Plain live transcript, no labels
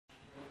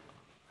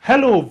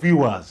Hello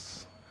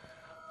viewers,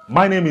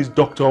 my name is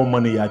Dr.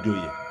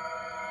 Adeoye.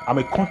 I'm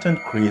a content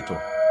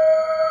creator,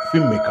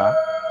 filmmaker,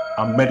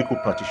 and medical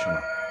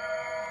practitioner.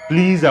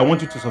 Please, I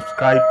want you to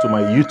subscribe to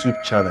my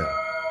YouTube channel.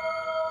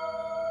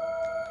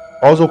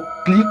 Also,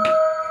 click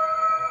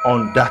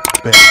on that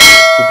bell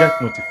to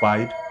get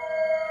notified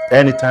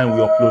anytime we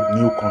upload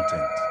new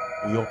content.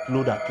 We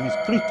upload at least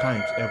 3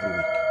 times every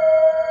week.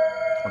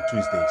 On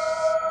Tuesdays,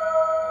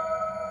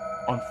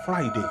 on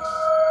Fridays,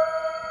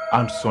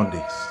 and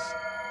Sundays.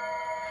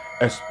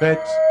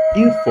 Expect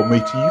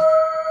informative,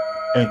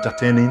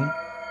 entertaining,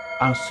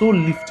 and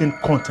soul-lifting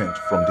content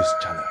from this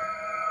channel.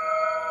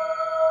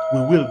 We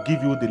will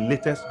give you the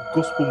latest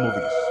gospel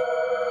movies,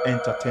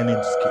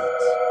 entertaining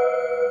skits,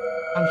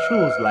 and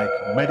shows like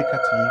Medical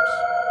Tips,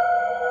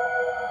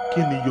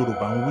 Kini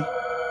Yorubanwi,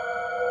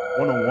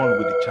 One-on-One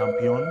with the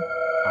Champion,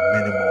 and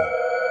many more.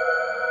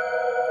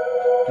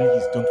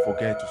 Please don't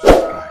forget to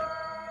subscribe.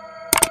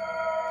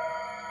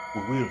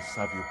 We will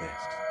serve you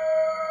best.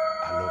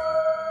 I love you.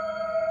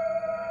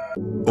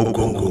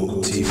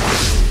 Ogongo TV,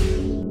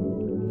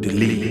 the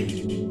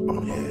lead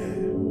on air.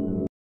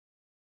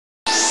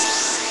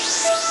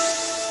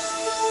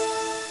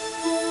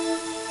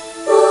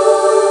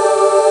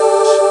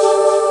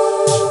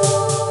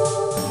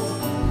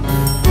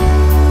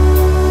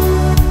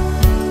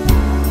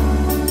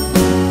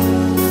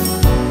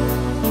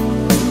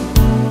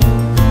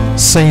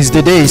 Since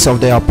the days of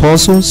the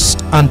apostles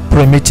and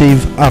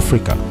primitive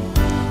Africa,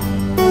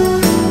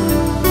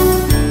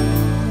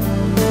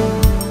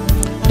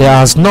 there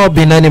has not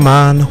been any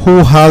man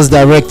who has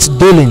direct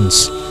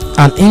dealings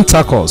and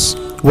intercourse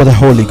with the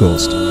Holy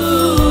Ghost.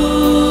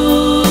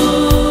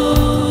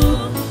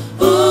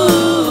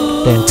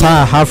 The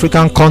entire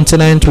African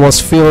continent was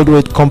filled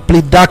with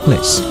complete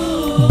darkness,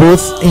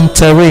 both in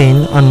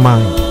terrain and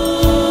mind.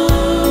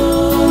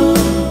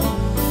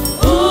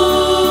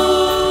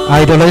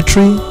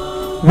 Idolatry,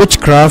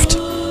 witchcraft,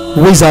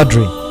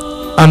 wizardry,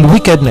 and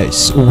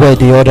wickedness were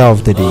the order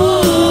of the day.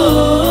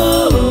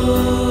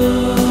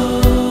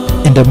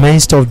 In the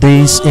midst of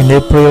this, in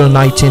April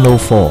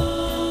 1904,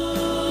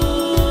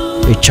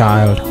 a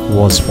child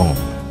was born.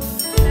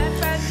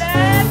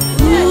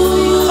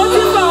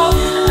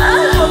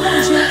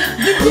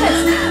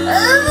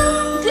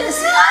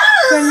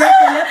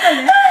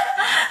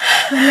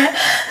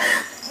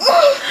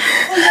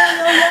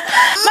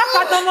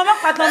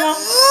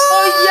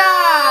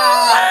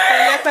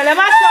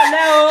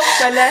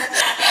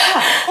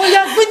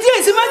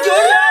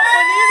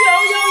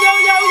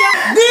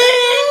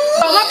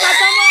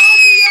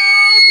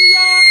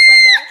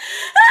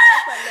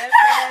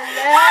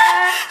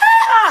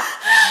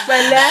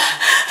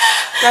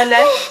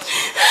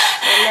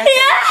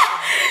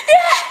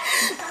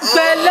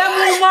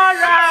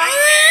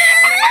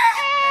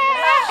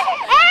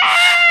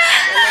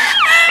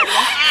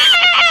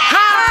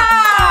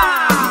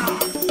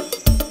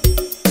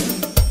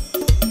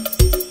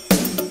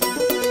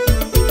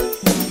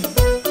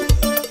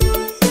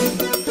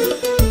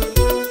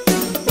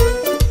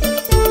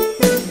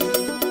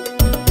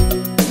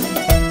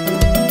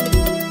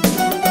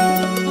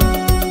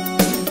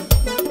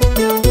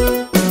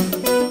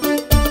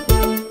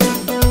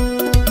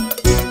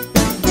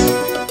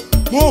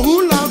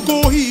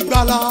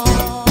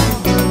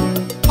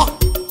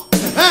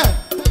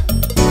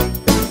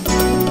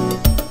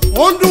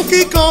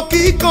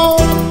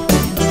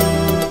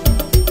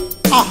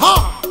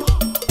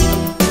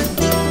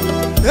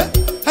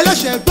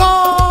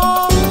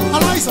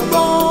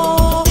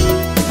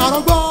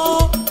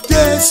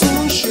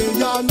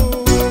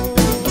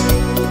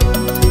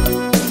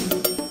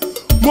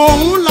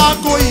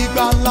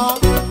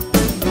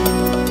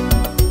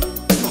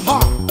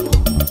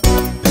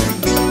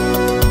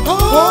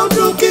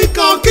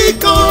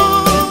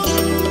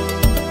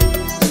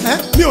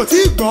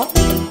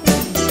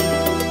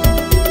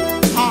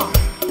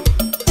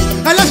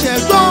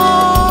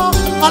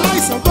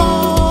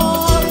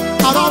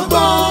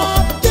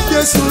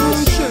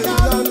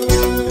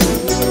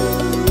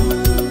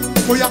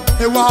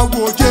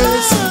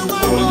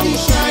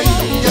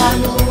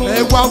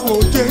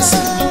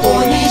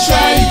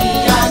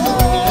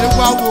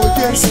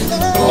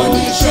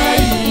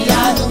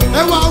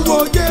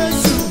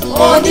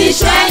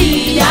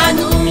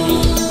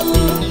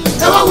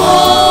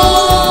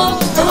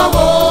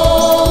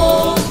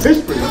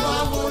 History,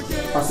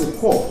 as a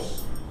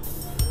course,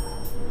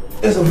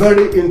 is a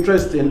very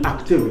interesting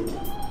activity.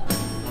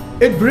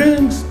 It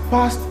brings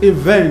past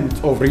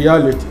events of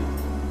reality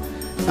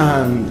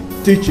and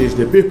teaches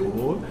the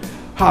people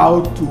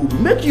how to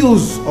make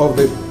use of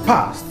the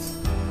past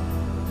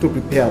to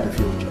prepare the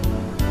future.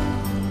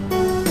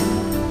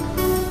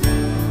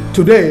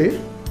 Today,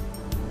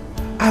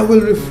 I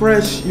will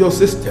refresh your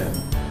system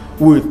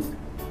with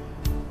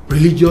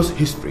religious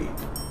history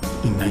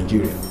in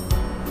Nigeria.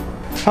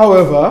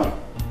 However,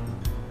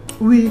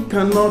 we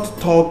cannot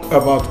talk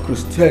about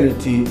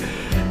Christianity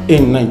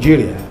in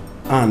Nigeria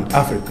and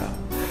Africa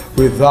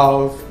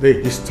without the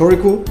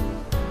historical,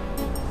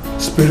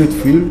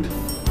 spirit-filled,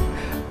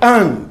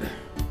 and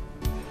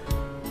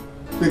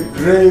the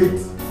great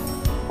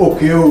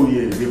Oke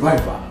Ooye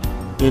revival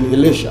in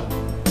Ilesha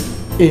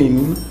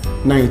in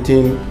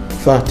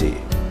 1930.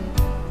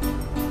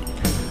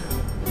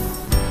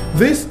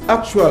 This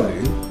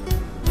actually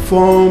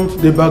formed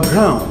the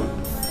background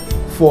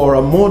for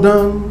a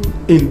modern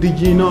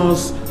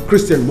indigenous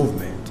Christian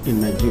movement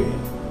in Nigeria.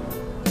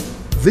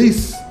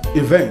 This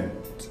event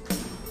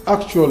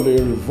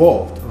actually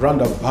revolved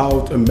round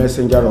about a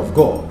messenger of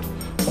God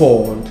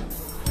called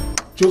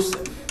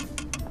Joseph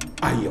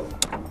Ayo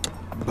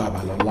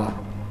Babalola.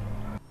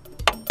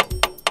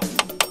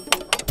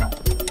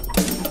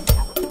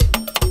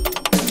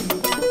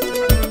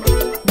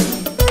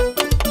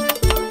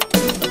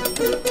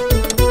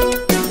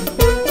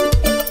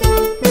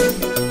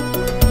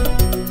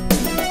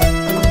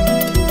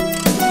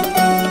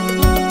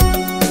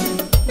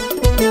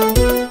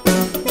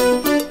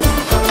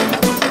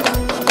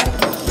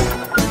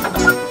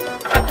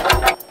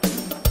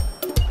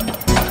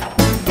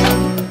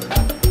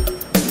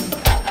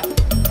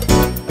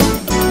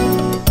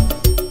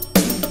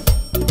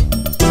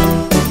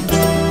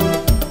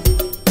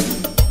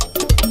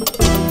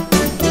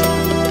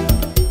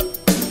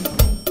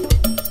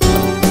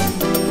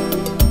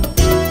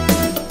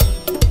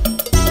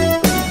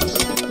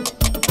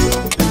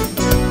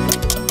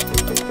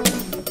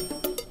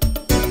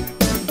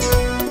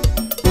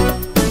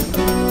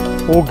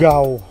 Ó ga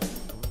o.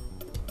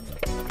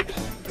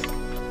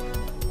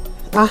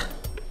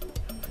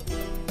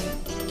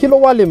 Kí ló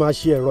wá lè máa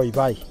ṣe ẹ̀rọ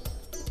ìbáyìí?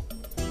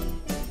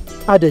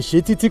 A dẹ̀ ṣe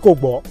títí kò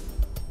gbọ́.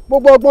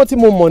 Gbogbo ọgbọ́n tí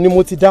mo mọ̀ ni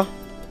mo ti dá.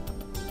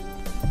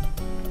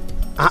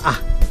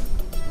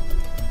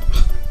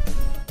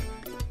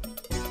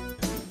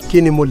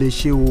 Kí ni mo lè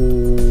ṣe o?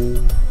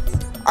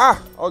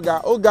 Ọ̀gá,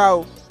 ó ga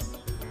o.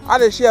 A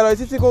lè ṣe ẹ̀rọ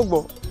títí kò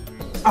gbọ́.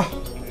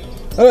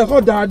 Ẹ̀rọ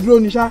ẹ̀kọ́ dáa dúró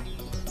ní ṣá.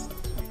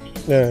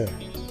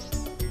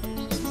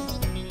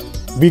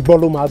 Gbígbọ́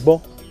ló máa gbọ́.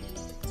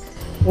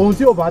 Ohun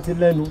tí ò bá ti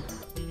lẹ́nu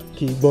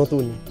kì í gbọ́n tó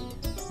ni.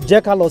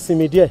 Jẹ́ ká lọ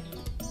sinmi díẹ̀.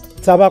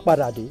 Tá a bá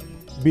padà dé,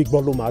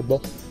 gbígbọ́ ló máa gbọ́.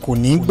 Kò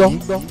ní gbọ́.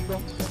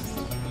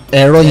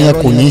 Ẹ̀rọ yẹn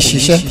kò ní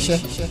ṣiṣẹ́.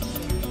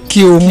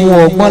 Kí o mú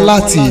ọgbọ́n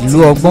láti ìlú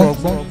ọgbọ́n.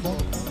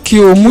 Kí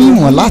o mú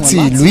ìmọ̀ láti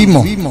ìlú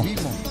ìmọ̀.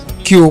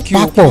 Kí o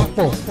papọ̀.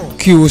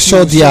 Kí o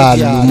sọ di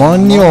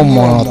àlùmọ́ọ́nì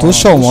ọ̀mọ̀ràn tó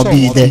ṣọ̀wọ́n bí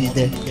idẹ.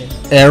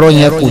 Ẹ̀rọ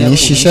yẹn kò ní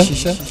ṣiṣẹ́.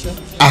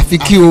 Àfi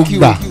kí o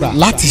gbà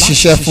láti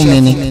ṣiṣẹ́ fún mi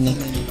ni.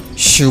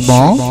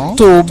 Ṣùgbọ́n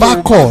tó o bá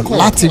kọ̀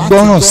láti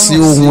gbọ́ràn sí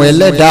ohun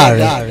ẹlẹ́dàá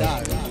rẹ,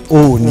 o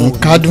ò ní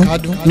kádùn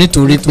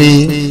nítorí pé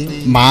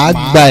màá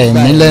gba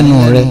ẹ̀mí lẹ́nu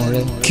rẹ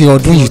kí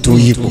ọdún yìí tó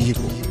yípo.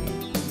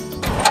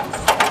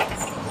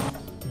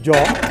 Jọ,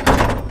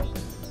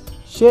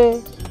 ṣé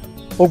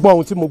o gbọ́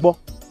ohun tí mo gbọ́?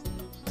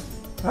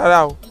 Rárá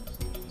o,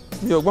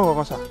 mi ò gbọ́ nǹkan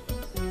kan sà.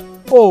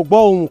 O ò gbọ́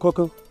ohun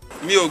kankan?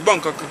 Mi ò gbọ́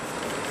nǹkan kan.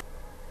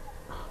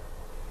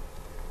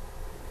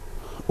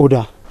 Ó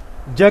dáa,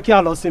 jẹ́ kí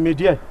a lọ sinmi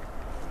díẹ̀.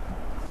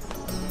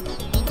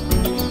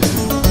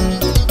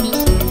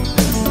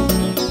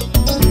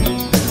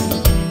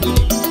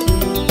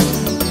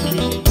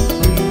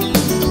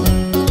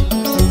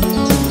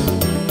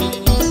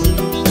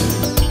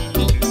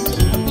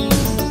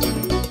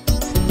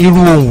 Irú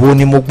ohun wo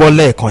ni mo gbọ́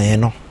lẹ́ẹ̀kan yẹn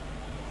náà?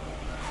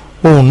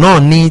 Ohun náà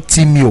ní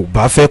tí mi ò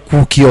bá fẹ́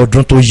kú kí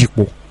ọdún tó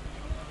yípo,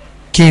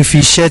 kí n fi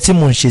iṣẹ́ tí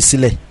mò ń ṣe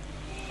sílẹ̀,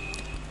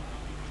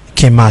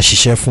 kí n máa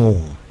ṣiṣẹ́ fún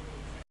òun.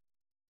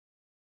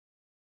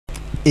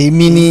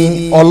 Èmi ni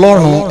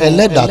Ọlọ́run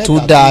ẹlẹ́dàá tó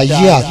dá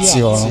ayé àti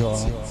ọ̀run.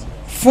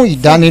 Fún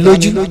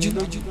ìdánilójú,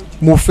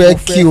 mo fẹ́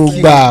kí o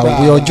gba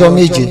àwẹ̀ ọjọ́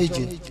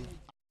 7.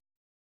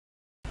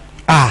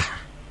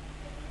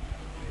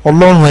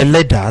 Ọlọ́run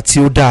ẹlẹ́dàá tí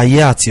ó dá ayé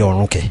àti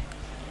ọ̀run kẹ̀.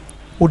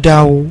 Ó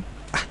dá o.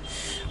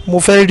 Mo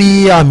fẹ́ rí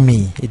àmì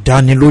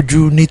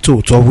ìdánilójú ní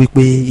tòótọ́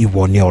wípé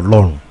ìwọ ni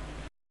Ọlọ́run.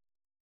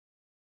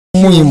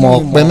 Mú ìmọ̀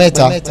ọ̀pẹ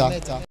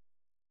 3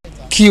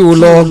 kí o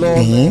lọ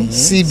gbìn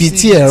síbi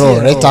tí ẹ̀rọ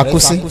rẹ takú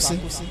sí.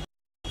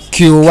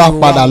 Kí o wá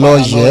padà lọ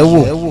yẹ̀ ẹ́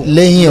wò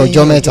lẹ́yìn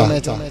ọjọ́ 3.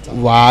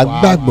 Wàá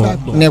gbàgbọ́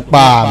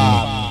nípa àmì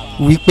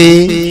wípé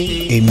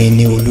èmi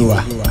ni Olúwa.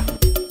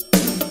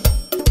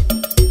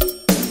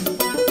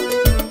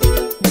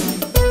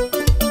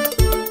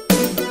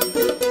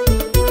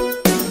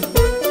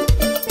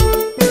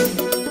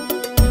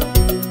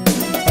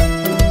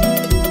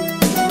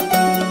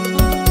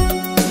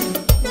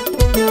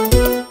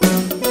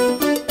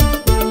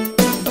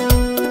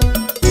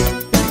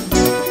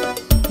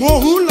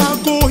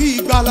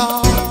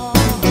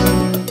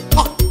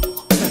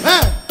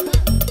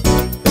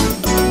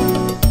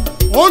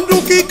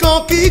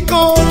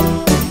 kíkan.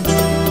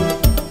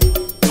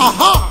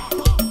 Aha!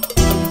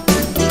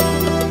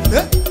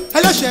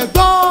 Ẹlẹ́ṣẹ̀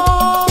gbọ́,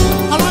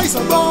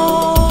 aláìsàn gbọ́,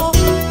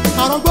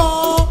 àrùn gbọ́,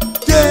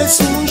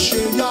 Jésù ń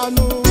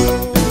ṣèyanu.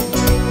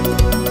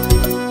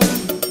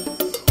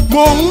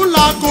 Mò ń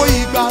lago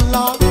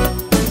ìgbàlà.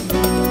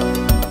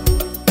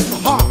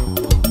 Aha!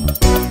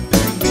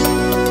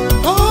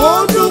 Ó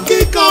dún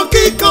kíkan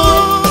kíkan.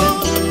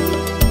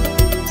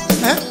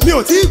 Mi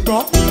ò tí ì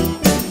gbọ́.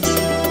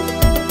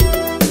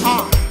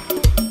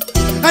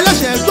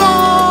 Ẹlẹ́ṣẹ̀ gbọ́.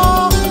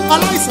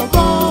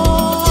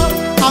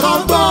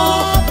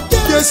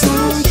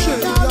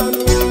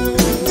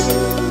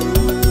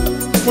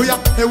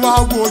 wá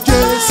wo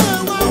Jésù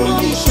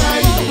oníṣẹ́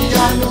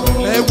ìyanu.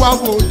 Ẹ wá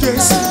wo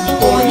Jésù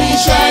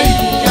oníṣẹ́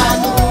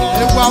ìyanu.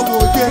 Ẹ wá wo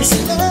Jésù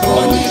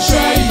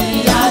oníṣẹ́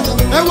ìyanu.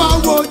 Ẹ wá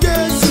wo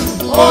Jésù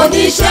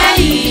oníṣẹ́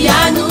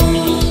ìyanu.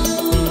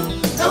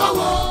 Ẹ wá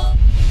wo.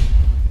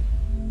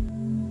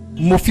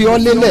 Mo fi ọ́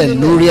lélẹ̀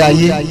lórí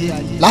ayé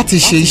láti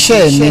ṣe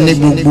iṣẹ́ mi ní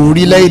gbogbo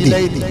orílẹ̀-èdè.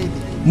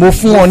 Mo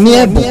fún ọ ní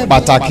ẹ̀bùn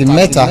pàtàkì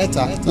mẹ́ta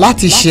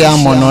láti ṣe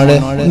amọ̀nà rẹ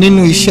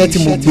nínú iṣẹ́ tí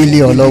mo gbélé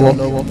ọ lọ́wọ́.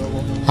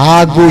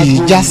 Aago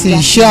yìí já sí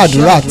iṣẹ́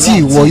àdúrà tí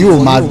ìwọ yóò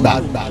máa gbà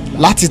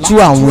láti tú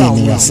àwọn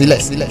ènìyàn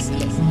sílẹ̀.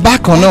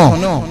 Bákan náà,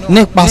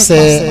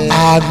 nípasẹ̀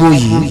aago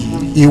yìí,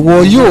 ìwọ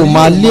yóò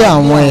máa lé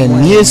àwọn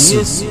ẹ̀mí èṣù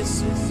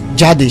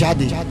jáde,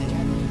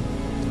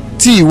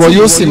 tí ìwọ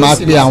yóò sì máa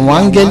pe àwọn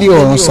áńgẹ́lì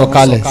ọ̀run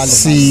sọ̀kalẹ̀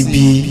sí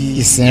ibi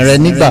ìsìn rẹ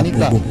nígbà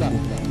gbogbo.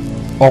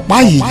 Ọ̀pá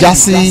yìí já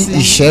sí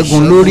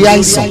ìṣẹ́gun lórí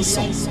àìsàn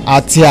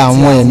àti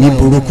àwọn ẹ̀mí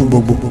burúkú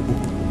gbogbo.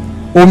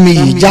 Omi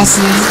yìí já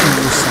sí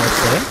ìwòsàn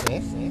ọ̀fẹ́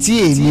tí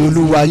èmi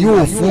Olúwa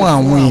yóò fún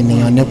àwọn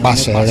ènìyàn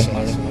nípasẹ̀ rẹ̀.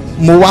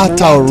 Mo wá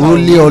ta òróró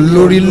lé ọ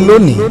lórí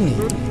lónìí.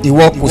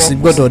 Ìwọ kò sì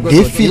gbọdọ̀ dé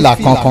fìlà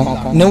kankan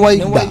níwọ̀n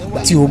ìgbà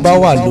tí o bá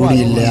wà lórí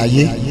ilẹ̀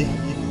ayé.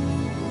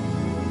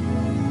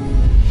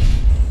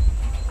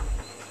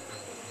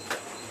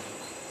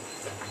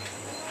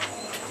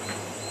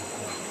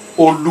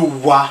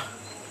 Olúwa.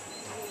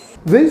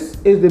 This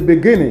is the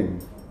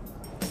beginning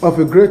of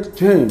a great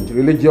change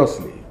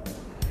religiously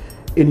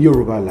in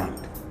Yoruba land.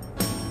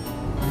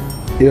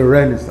 A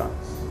renaissance.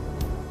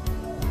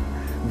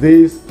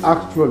 This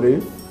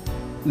actually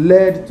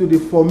led to the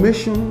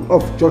formation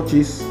of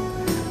churches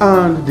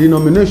and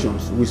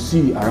denominations we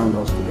see around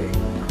us today.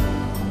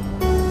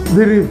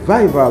 The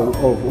revival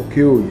of Oke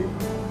Ooye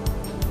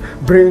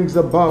brings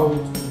about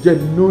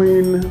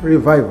genuine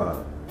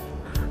revival,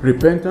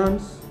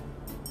 repentance,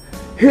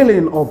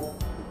 healing of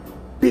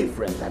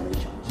different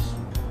dimensions,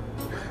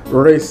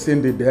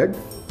 raising the dead,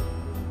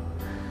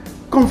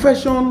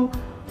 confession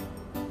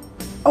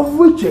of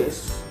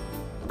witches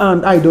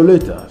and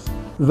idolaters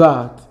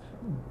that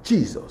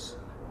Jesus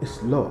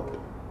is Lord.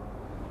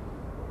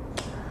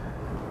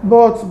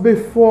 But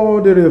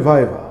before the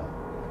revival,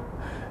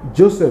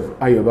 Joseph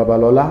Ayo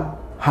Babalola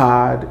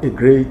had a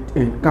great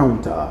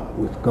encounter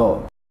with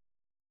God.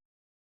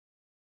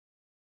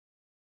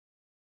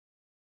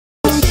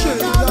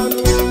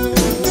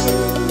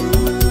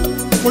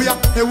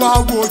 Ẹ wá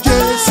wo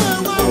Jésù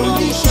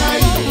oníṣẹ́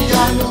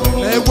ìyanu.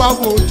 Ẹ wá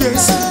wo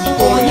Jésù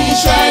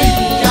oníṣẹ́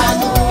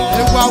ìyanu.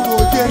 Ẹ wá wo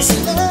Jésù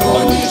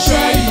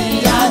oníṣẹ́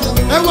ìyanu.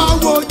 Ẹ wá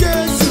wo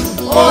Jésù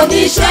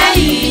oníṣẹ́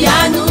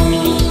ìyanu.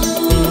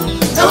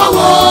 Ẹ wá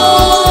wo,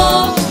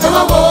 ẹ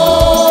wá wo,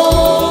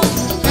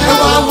 ẹ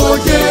wá wo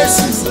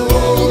Jésù.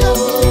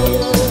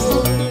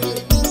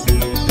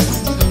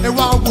 Ẹ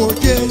wá wo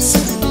Jésù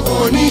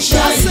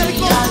oníṣẹ́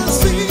ìyanu.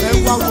 Ẹ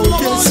wá wo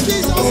Jésù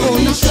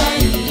oníṣẹ́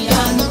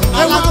ìyanu.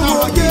 Ẹ wá wo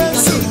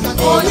Jésù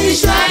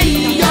oníṣẹ́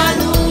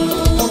ìyanu.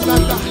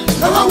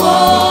 Ẹ wá wo,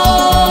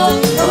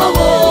 ẹ wá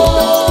wo,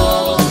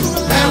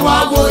 ẹ wá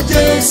wo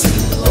Jésù.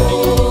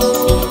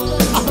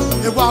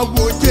 Ẹ wá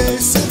wo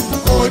Jésù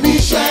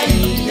oníṣẹ́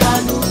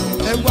ìyanu.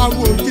 Ẹ wá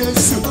wo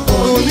Jésù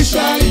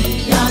oníṣẹ́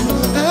ìyanu.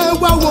 Ẹ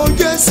wá wo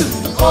Jésù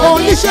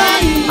oníṣẹ́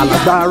ìyanu.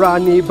 Alágbára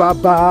ni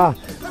bàbá,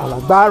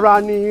 alágbára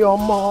ni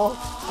ọmọ,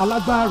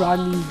 alágbára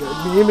ni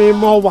ẹ̀mí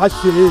mímọ́ wá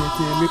ṣe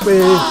tèmi pé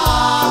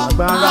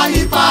alágbára.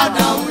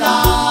 Ayipada ńlá.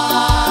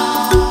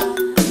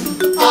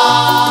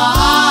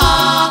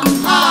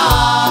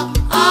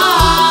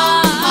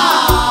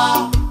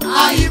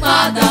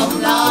 Ayipada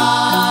ńlá.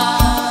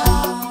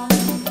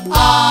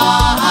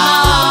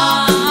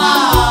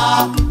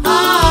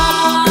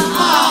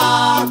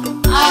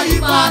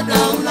 Ayipada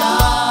ńlá.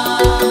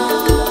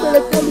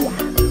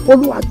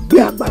 Olúwa gbé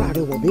agbára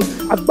rẹ̀ wọ̀ mí,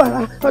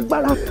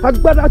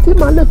 agbára tí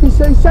màá lè fi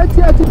ṣe iṣẹ́ tí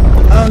ẹ ti.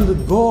 And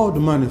God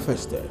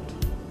manifested.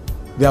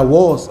 There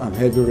was an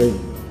heavy rain.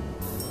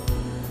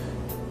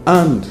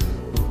 And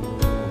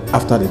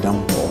after the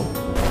downpour,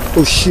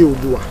 O ṣé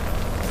Olúwa,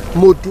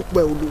 mo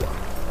dúpẹ́ Olúwa,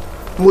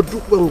 mo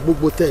dúpẹ́ ohun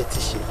gbogbo tẹ́ ẹ ti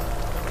ṣe.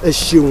 Ẹ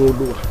ṣeun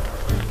Olúwa,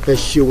 ẹ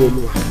ṣeun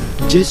Olúwa,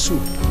 Jésù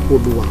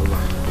Olúwa wa.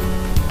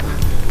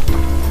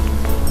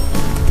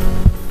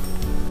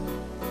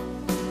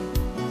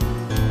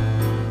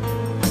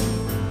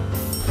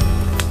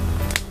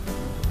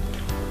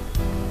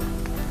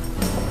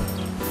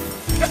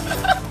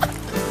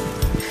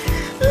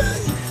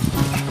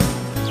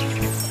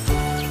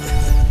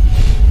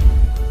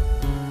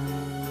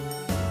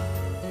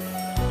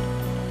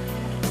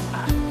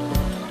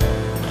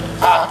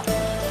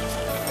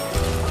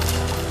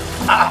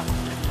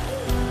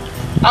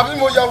 Àbí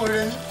mo ya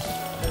wèrè ni.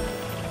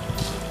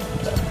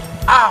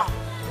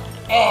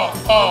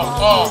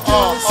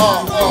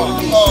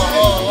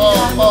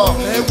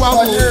 Ẹ wá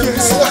wo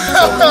Jésù.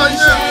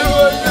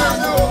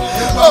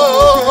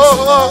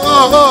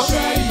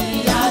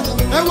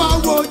 Ẹ wá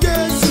wo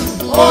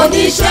Jésù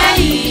oníṣẹ́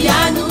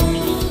ìyanu.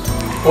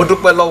 Mo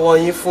dúpẹ́ lọ́wọ́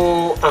yín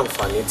fún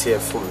àǹfààní tí ẹ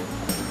fún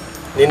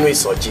mi nínú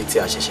ìsọjí tí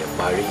a ṣẹ̀ṣẹ̀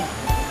parí.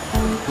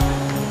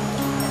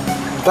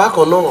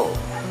 Bákan náà,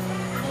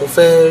 mo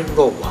fẹ́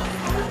rọ̀ wá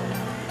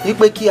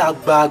wípé kí a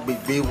gba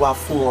agbègbè wa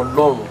fún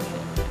Ọlọ́run,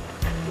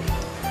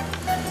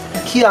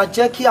 kí a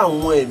jẹ́ kí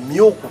àwọn ẹ̀mí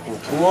òkùnkùn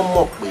kí wọ́n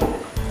mọ̀ pé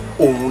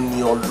òun ni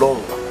Ọlọ́run.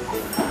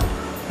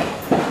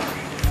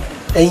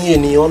 Ẹ̀yin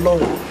ènìyàn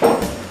Ọlọ́run,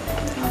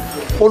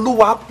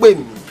 Olúwa pè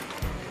mí,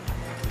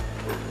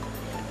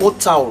 ó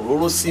ta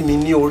òróró sí mi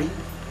ní orí,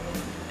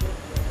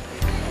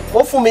 ó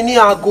fún mi ní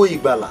aago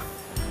ìgbàlà,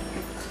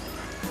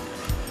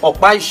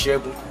 ọ̀pá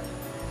ìṣẹ́gun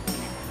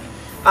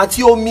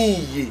àti omi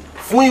ìyè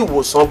fún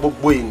ìwòsàn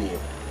gbogbo ènìyàn.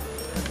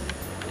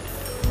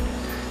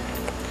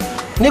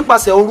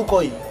 Nípasẹ̀ orúkọ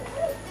yìí,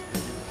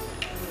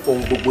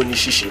 ohun gbogbo ní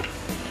ṣíṣe.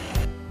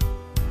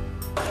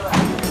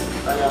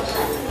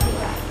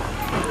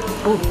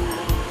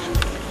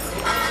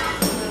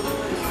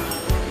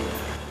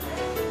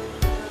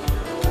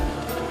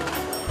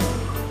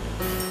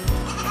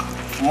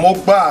 Mo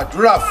gba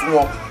àdúrà fún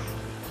ọ,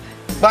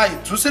 gba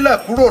ìtúsílẹ̀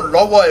kúrò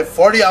lọ́wọ́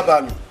ẹ̀fọ́rí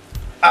abàmì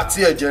àti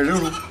ẹ̀jẹ̀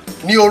ríru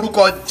ní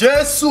orúkọ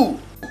Jésù.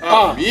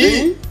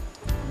 Àmín.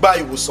 Gba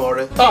ìwòsàn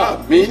rẹ.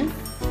 Àmín.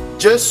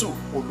 Jésù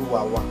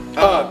Olúwa wa.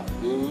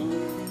 Àmín.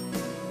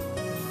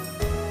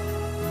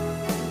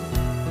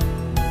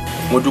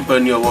 Mo dúpẹ́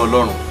ní ọwọ́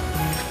Ọlọ́run.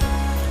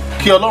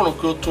 Kí Ọlọ́run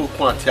kí ó tún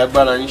okun àti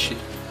agbára yín ṣe.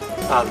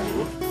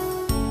 Àmín.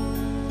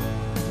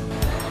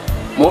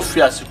 Mo fi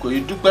àsìkò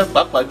yìí dúpẹ́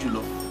pàápàá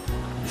jùlọ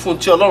fún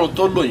tí Ọlọ́run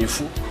tó lò yín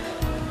fún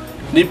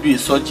níbi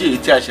ìsọjí èyí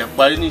tí a ṣe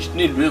parí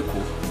nílùú Èkó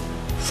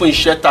fún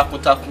iṣẹ́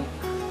takuntakun,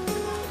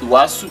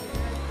 ìwàásù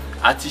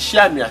àti iṣẹ́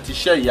àmì àti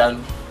iṣẹ́ ìyanu.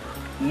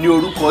 Ní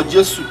orúkọ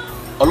Jésù,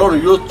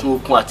 Ọlọ́run yóò tún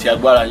okun àti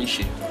agbára yín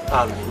ṣe.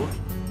 Àmín.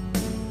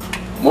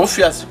 Mo ń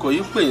fi àsìkò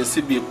yìí pè yín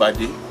síbi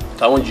ìpàdé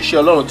tàwọn òjíṣẹ́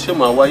Ọlọ́run tí ó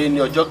máa wáyé ní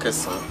ọjọ́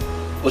 9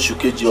 oṣù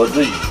kejì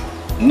ọdún yìí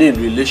ní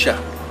ìlú Ilesha.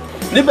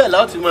 Níbẹ̀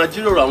la ó ti máa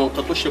jíròrò àwọn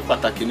nǹkan tó ṣe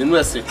pàtàkì nínú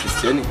ẹ̀sìn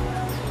Kìrìsìtẹ́nì.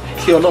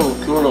 Kí Ọlọ́run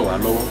kí ó ràn wá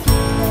lọ́wọ́.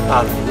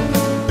 Àmín.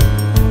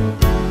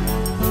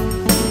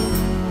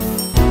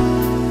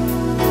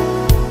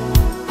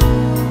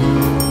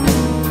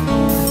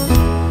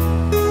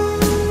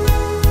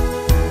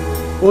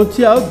 Ohun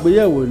tí a ó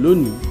gbéyẹ̀wò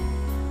lónìí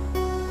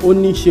ó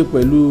ní í ṣe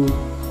pẹ̀lú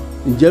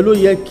ǹjẹ́ ló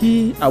yẹ kí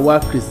àwa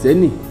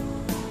Kìrìsìtẹ́nì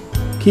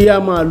kí a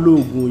máa lo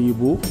oògùn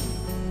òyìnbó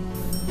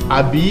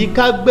àbí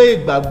ká gbé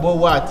ìgbàgbọ́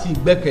wa àti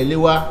ìgbẹ́kẹ̀lé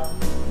wa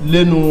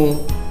lẹ́nu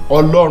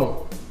Ọlọ́run.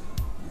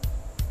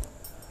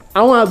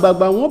 Àwọn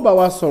àgbààgbà wọ́n bá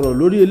wa sọ̀rọ̀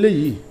lórí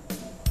eléyìí,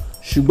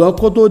 ṣùgbọ́n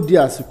kó tó di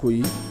àsìkò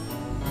yìí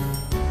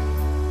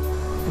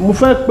mo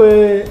fẹ́ pe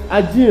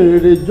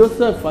ajínrere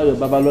Joseph Ayo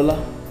Babalola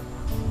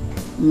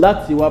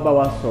láti wá bá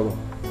wa sọ̀rọ̀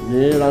ní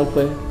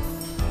ráńpẹ́.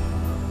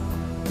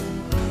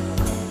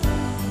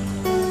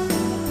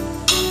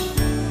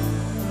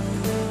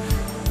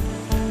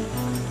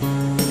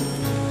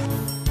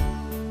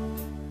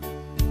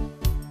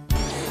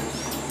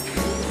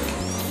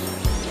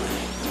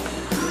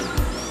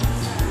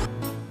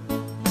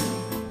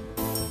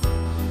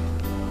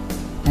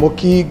 Mo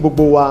kí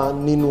gbogbo wa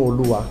nínú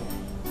Olúwa.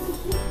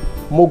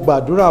 Mo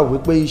gbàdúrà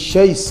wípé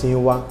iṣẹ́ ìsìn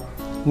wa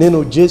nínú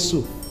Jésù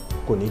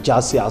kò ní já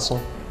sí asán.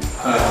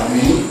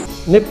 Àmín.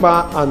 Nípa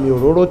àmì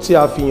òróró tí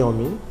a fi hàn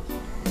mí,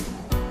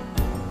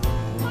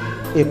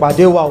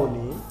 ìpàdé wa ò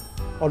ní,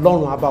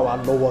 Ọlọ́run á bá wa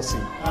lọ́wọ́ sí.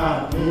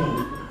 Àmín.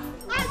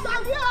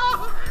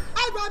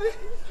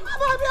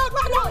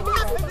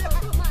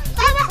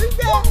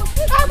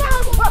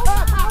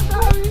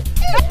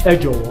 Ẹ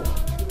jọ̀wọ́.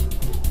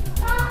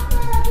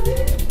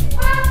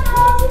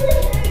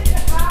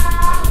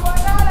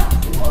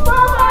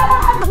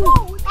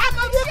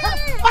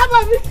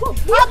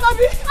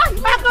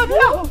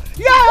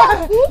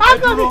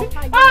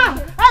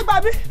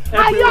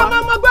 Ayé ọmọ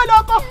ọmọ gbé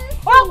lọ́kọ̀,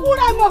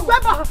 ọkùnrin mọ̀ gbé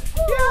bọ̀.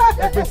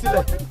 Ẹ gbé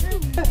sílẹ̀.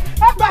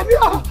 Ẹ gbà mí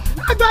o,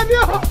 ẹ gbà mí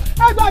o,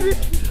 ẹ gbà mí.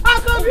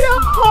 Àkànbí o,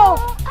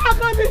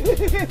 àkànbí.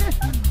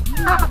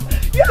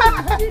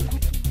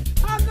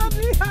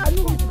 Àkànbí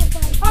àánú.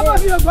 Ọmọ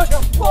mi ò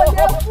gbọ́dọ̀.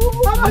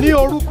 Ní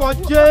orúkọ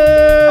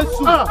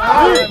Jésù.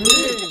 Àmín.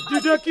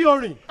 Dìde kí o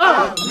rìn.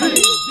 Àmín.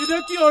 Dìde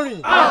kí o rìn.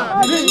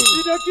 Àmín.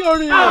 Dìde kí o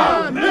rìn.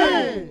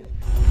 Àmín.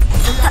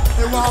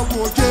 Ẹ wá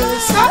wo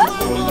Jésù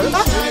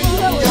oníṣẹ́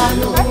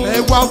ìyanu. Ẹ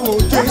wá wo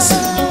Jésù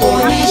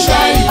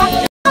oníṣẹ́ ìyanu.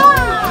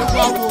 Ẹ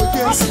wá wo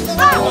Jésù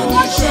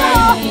oníṣẹ́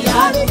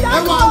ìyanu. Ẹ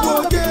wá wo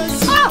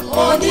Jésù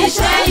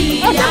oníṣẹ́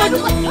ìyanu.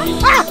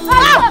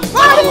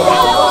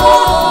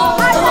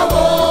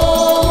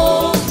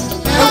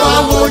 Ẹ wá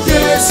wo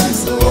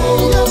Jésù.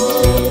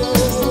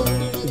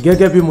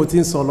 Gẹ́gẹ́ bí mo ti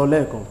ń sọ lọ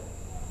lẹ́ẹ̀kan,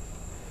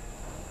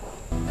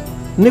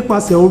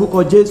 nípasẹ̀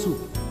orúkọ Jésù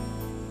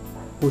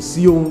kò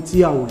sí ohun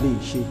tí a ò lè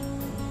ṣe.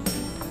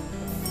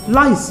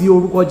 Láìsí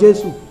orúkọ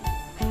Jésù,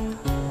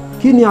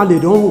 kí ni a lè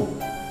dánwò?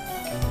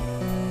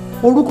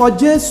 Orúkọ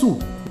Jésù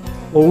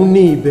òun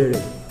ní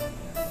ìbẹ̀rẹ̀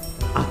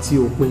àti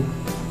òpin.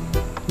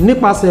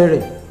 Nípasẹ̀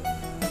rẹ̀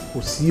kò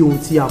sí ohun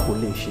tí a kò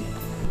lè ṣe.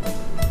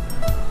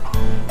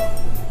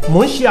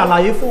 Mo ń ṣe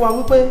àlàyé fún wa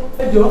wípé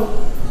Ẹ jọ̀ọ́,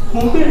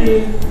 mo ń béèrè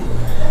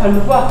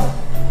àlùfáà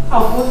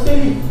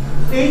àpọ́stélì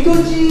èyí tó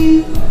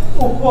jí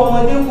òkú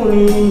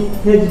ọmọdékùnrin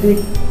yẹn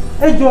dìde.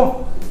 Ẹ jọ̀ọ́,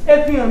 ẹ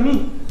fi hàn mí.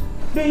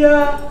 bóyá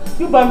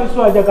yóò bá mi sọ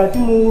àjàgà tí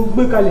mo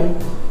gbé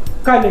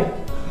kalẹ̀.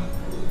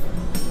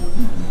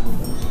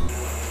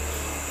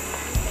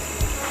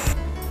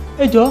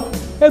 Ẹ jọ̀ọ́,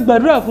 ẹ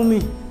gbàdúrà fún mi.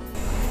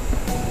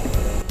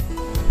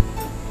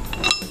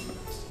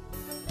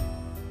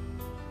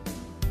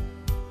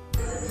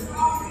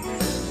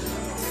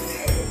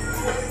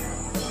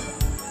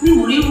 Mi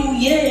ò rí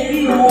iyẹ́ rí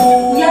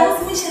o. Ìyá ló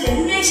fi mí ṣẹlẹ̀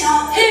ní Ilesha.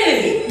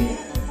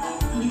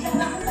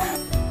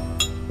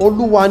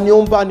 Olúwa ni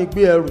ó ń bá ni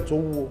gbé ẹrù tó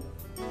wúwo.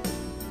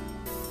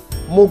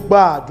 Mo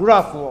gba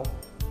àdúrà fún ọ.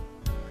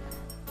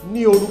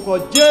 Ní orúkọ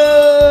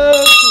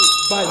Jésù,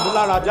 gba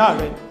ìmúláradá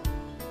rẹ.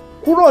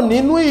 Kúrò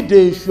nínú ìdè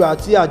èṣù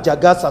àti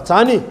àjàgà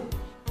Sátánì.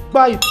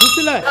 Gba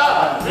ìtúsílẹ̀.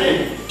 Àmín.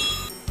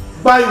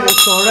 Gba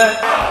ìwòsàn rẹ.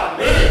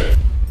 Àmín.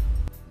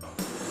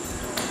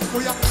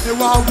 Bóyá ẹ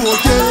wá wo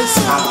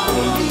Jésù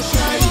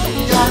oníṣẹ́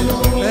ìyanu.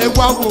 Ẹ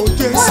wá wo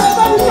Jésù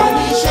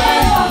oníṣẹ́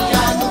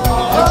ìyanu.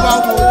 Ẹ wá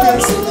wo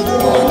Jésù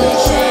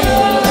oníṣẹ́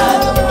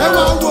ìyanu. Ẹ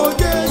wá wo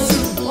Jésù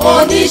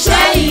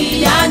oníṣẹ́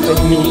ìyanu.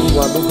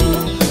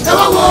 Ẹ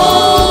wá wo,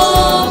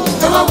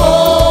 ẹ wá wo,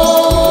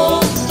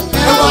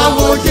 ẹ wá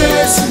wo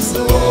Jésù.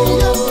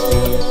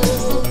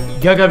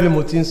 Gẹ́gẹ́ bí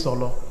mo ti ń sọ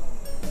lọ,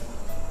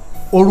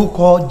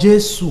 orúkọ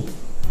Jésù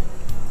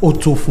ó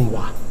tó fún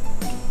wa.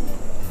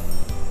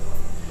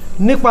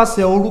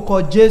 Nípasẹ̀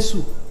orúkọ Jésù,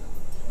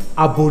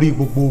 a borí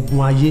gbogbo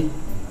ogun ayé.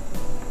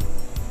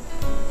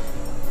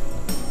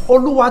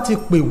 Olúwa ti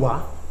pè wá,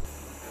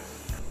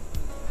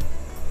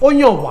 ó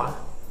yàn wá,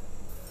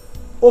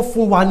 ó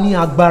fún wa ní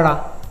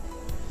agbára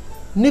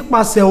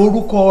nípasẹ̀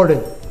orúkọ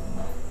rẹ̀,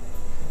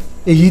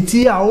 èyí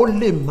tí a ó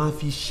lè máa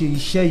fi ṣe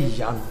iṣẹ́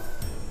ìyanu.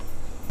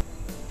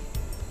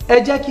 Ẹ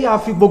jẹ́ kí a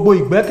fi gbogbo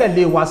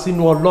ìgbẹ́kẹ̀lé wa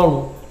sínú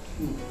Ọlọ́run,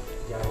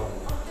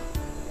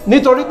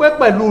 nítorí pé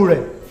pẹ̀lú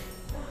rẹ̀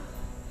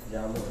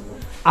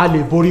a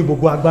lè borí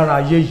gbogbo agbára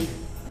ayé yìí.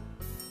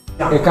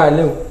 Ẹ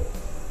káalẹ́ o.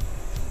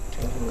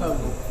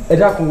 Ẹ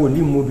dákun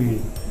wòlíì mo béèrè.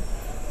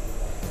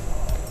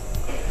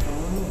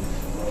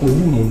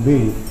 Wòlíì mo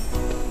béèrè.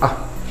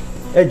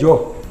 Ẹ jọ̀ọ́,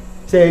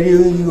 ṣé ẹ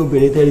rí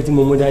obìnrin tẹ́rí tí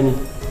mo mú dání?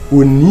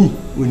 Òní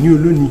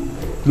olóní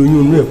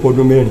lóyún inú ẹ̀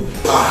pọ́dún 4.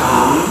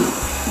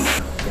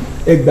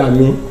 Ẹ gbà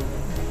mí.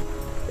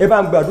 Ẹ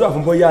bá ń gbàdúrà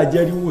fún bóyá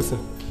ajẹ́rí wòsàn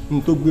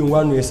ní tó gbé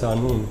wánu ẹ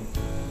ṣàánú mi.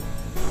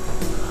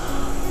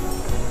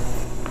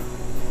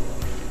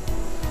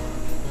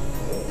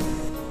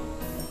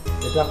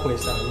 Ẹ dákun ẹ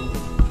ṣàánú mi.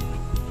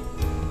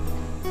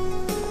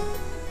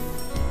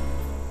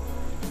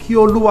 Kí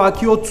Olúwa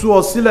kí ó tú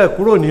ọ sílẹ̀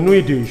kúrò nínú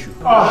ìdè èṣù.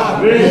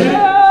 Àmín.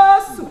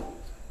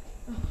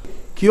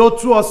 Kí ó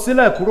tú ọ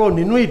sílẹ̀ kúrò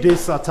nínú ìdè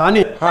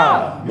Sátánì.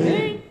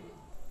 Àmín.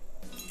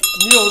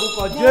 Ní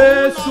orúkọ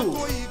Jésù,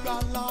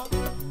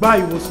 gba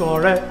ìwòsàn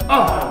rẹ.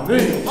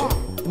 Àmín.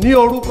 Ní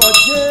orúkọ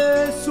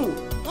Jésù,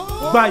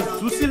 gba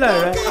ìtúsílẹ̀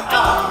rẹ.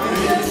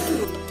 Àmín.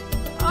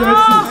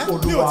 Jésù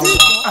Olúwa wa.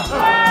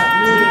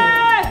 Àmín.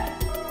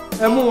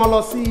 Ẹ mú wọn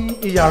lọ sí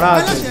ìyàrá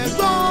àjẹ́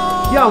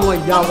kí àwọn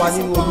ìyá wa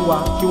nínú Olúwa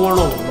kí wọ́n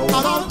ràn wọ́n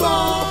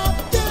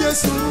lọ́wọ́.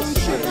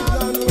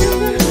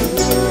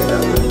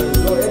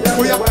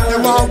 Bóyá ẹ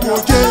wá wo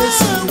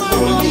Jésù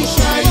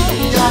oníṣẹ́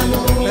ìyanu.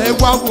 Ẹ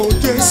wá wo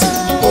Jésù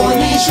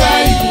oníṣẹ́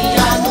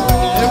ìyanu.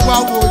 Ẹ wá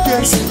wo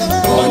Jésù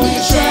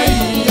oníṣẹ́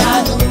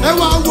ìyanu. Ẹ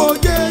wá wo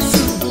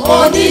Jésù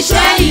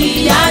oníṣẹ́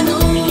ìyanu.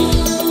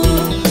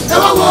 Ẹ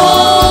wá wo,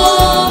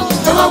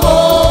 ẹ wá wo,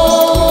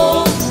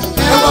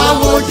 ẹ wá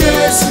wo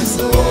Jésù.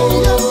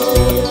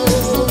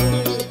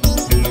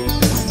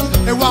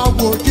 Ẹ wá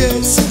wo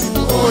Jésù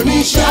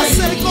oníṣẹ́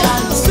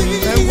ìyanu.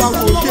 Ẹ wá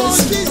wo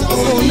Jésù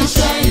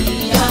oníṣẹ́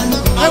ìyanu.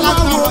 Ẹ wá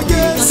wo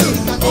Jésù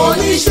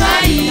oníṣẹ́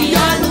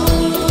ìyanu.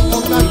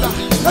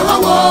 Ẹ wá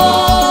wo,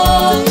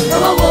 ẹ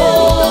wá wo,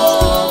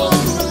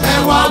 ẹ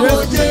wá wo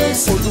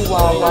Jésù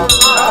Olúwa wa.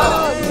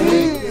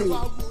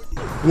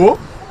 Wo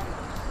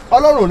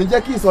Ọlọ́run ò ní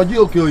jẹ́ kí ìsọjí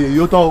Òkè Ooye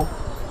yóò tán o.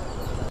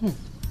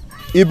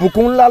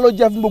 Ìbùkún ńlá ló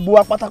jẹ́ fún gbogbo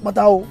wa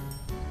pátápátá o.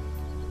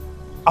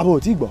 Àbò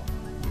tí gbọ́.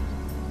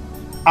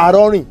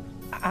 Àrọ́rìn,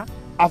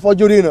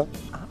 afọ́júríran,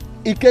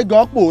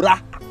 ìkégàn pòórá.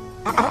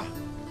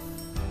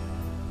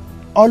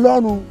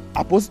 Ọlọ́run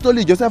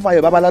àpọ́sítélì Joseph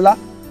Ayo Babalola.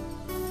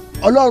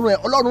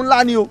 Ọlọ́run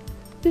ńlá ni o.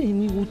 Bẹ́ẹ̀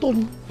ni òótọ́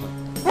ni.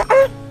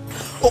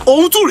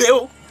 Òun tún rèé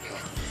o.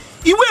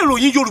 Ìwé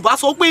ìròyìn Yorùbá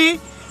sọ pé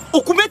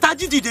òkú 3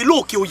 jí dìde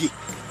lóòkè Oyè.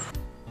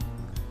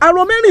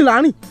 Arọ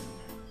 14 rìn.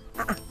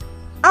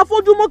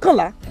 Afọ́jú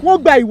 11 wọ́n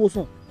gba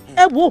ìwòsàn.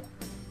 Ẹ wò.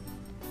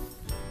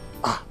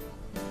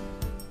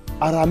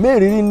 Àrà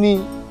mẹ́rin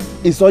ni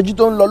ìsọjí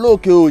tó ń lọ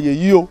lóòkè Oyè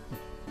yìí o.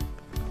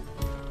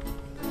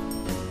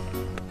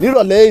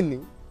 Nírọ̀lẹ́ èní,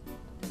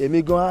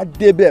 èmi gan á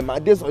débẹ̀ máa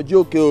dé ìsọjí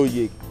Òkè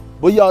Oyè.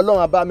 Bóyá Ọlọ́run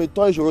á bá mi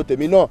tán ìṣòro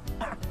tèmi náà.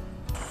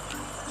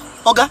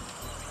 Ọ̀gá,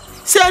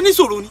 ṣé ẹ ní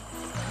ìṣòro ni?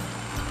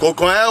 Kò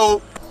kàn ẹ́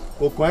o.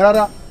 Kò kàn ẹ́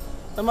rárá.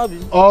 Ẹ má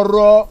bínú.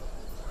 Ọ̀rọ̀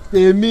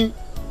tèmi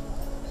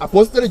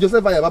àpọ́sítélì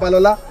Joseph Ayo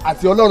Babalola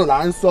àti Ọlọ́run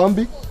là ń sọ ń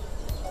bí.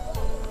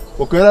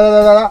 Kò kàn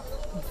ẹ́ rárá.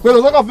 Gbèrò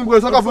sọ́kọ̀ fún mi,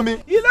 gbèrò sọ́kọ̀ fún mi.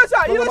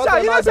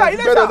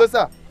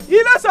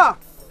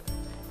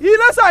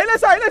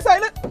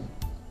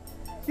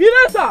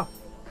 Ilesha.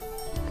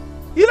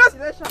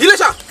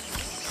 Ilesha.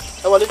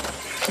 Ẹ wọlé.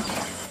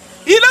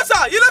 Ilesha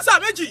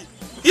méjì.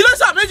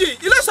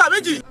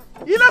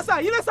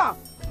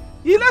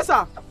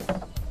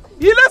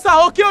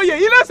 Ilesha Oke Ooye.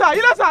 Ilesha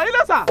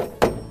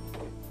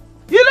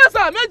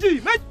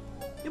méjì.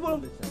 Ibo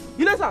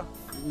Ilesha.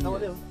 Ẹ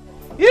wọlé o.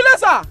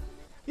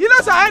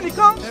 Ilesha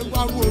ẹnìkan. Ẹ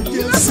wá wo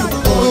Jésù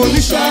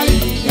oníṣẹ́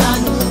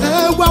ìyanu. Ẹ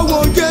wá wo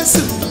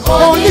Jésù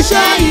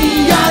oníṣẹ́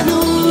ìyanu.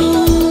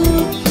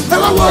 Ẹ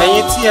wá wo.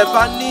 Ẹ̀yin tí ẹ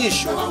bá ní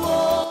ìṣòro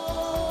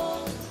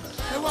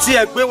tí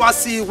ẹ gbé wá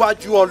sí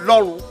iwájú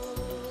Ọlọ́run,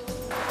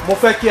 mo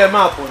fẹ́ kí ẹ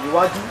máa bọ̀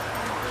níwájú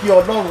kí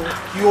Ọlọ́run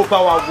kí ó bá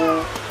wa wo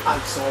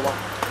àìsàn wa.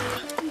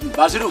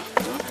 Basiru,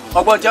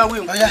 ọgbọ́n jẹ́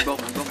wíwù.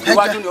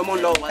 Iwájú ni ọmọ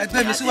ń lọ.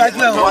 Ẹgbẹ́ mi síwájú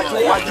ẹ̀ o.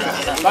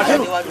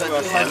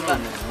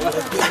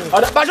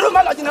 Basiru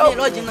má lọ jìnnà o.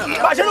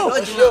 Basiru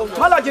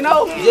má lọ jìnnà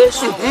o.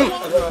 Jésù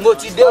mo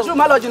ti dé o. Basiru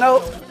má lọ jìnnà o.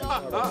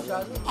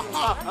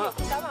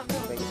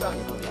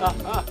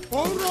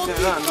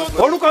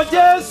 Orúkọ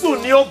Jésù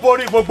ni ó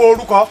borí gbogbo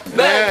orúkọ.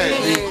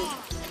 Bẹ́ẹ̀ni.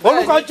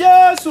 Orúkọ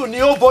Jésù ni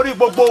ó borí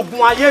gbogbo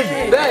ogun ayé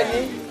yìí.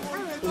 Bẹ́ẹ̀ni.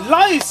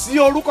 Láìsí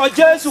orúkọ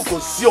Jésù kò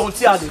sí ohun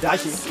tí a lè dá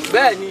ṣe.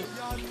 Bẹ́ẹ̀ni.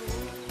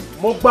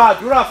 Mo gba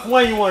àdúrà fún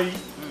ẹ̀yin wọ̀nyí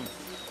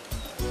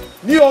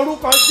ní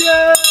orúkọ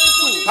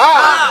Jésù.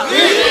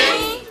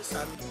 Àmín.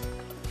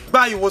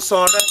 Gba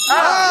ìwòsàn rẹ.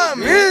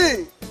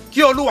 Àmín.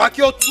 Kí Olúwa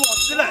kí ó tú ọ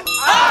sílẹ̀.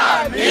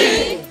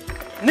 Àmín.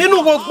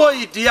 Nínú gbogbo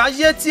ìdè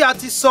ayé tí a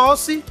ti sọ ọ́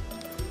sí,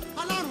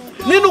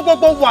 nínú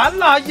gbogbo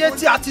wàhálà ayé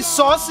tí a ti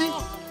sọ ọ́ sí,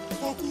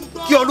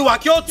 kí Olúwa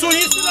kí ó tú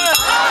yín sílẹ̀.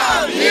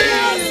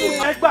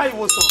 Àmín. Ẹ gba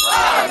ìwòsàn.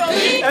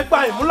 Àmín. Ẹ gba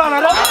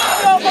ìmúláradá.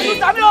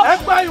 Ẹ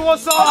gba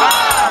ìwòsàn.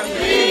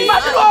 Àmín.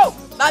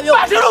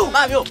 Basiru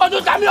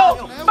ọdún tàmí o.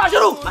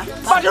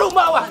 Basiru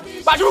máa wà.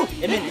 Basiru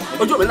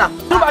ojú mi náà.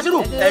 Basiru.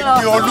 Ẹ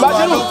gbé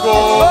Olúwa lógo.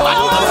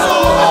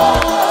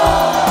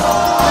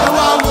 Ẹ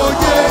wá wo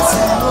Jésù.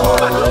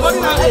 Ẹ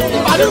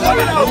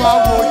wá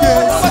wo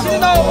Jésù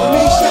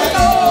oníṣẹ́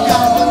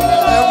ìyanu.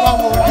 Ẹ wá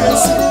wo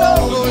Jésù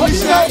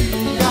oníṣẹ́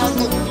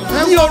ìyanu.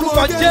 Ní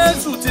orúkọ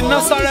Jésù ti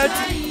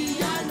Násárẹ́tì,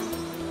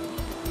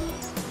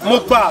 mo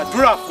gba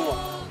àdúrà fún ọ.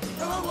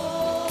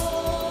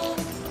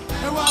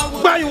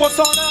 Gba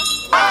ìwòsàn rẹ.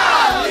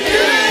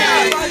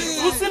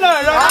 Ìtúsílẹ̀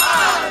rẹ.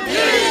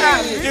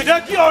 Dìde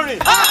kí o rìn.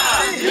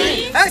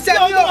 Ẹsẹ̀ mi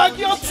o. Olúwa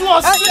kí ó tú ọ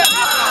sílẹ̀.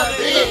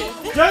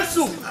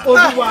 Jésù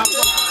Olúwa.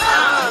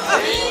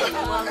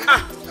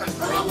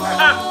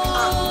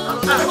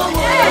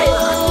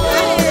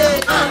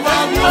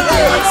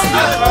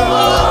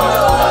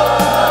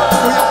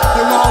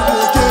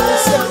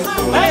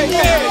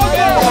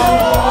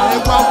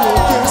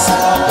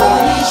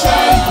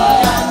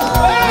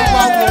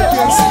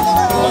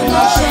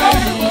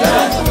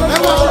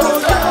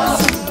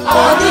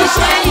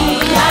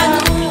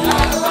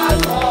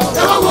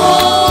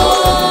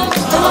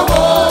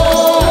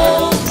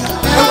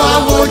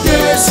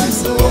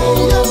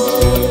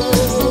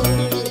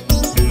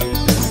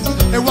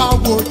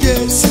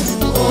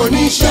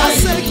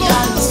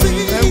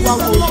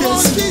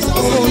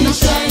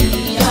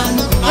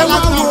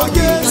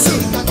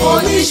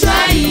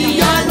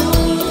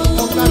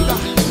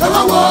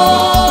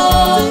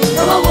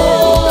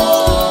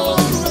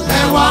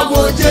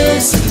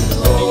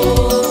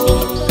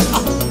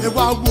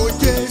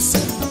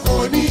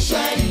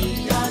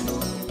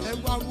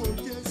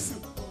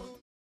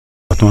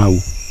 Ọ̀tún àwò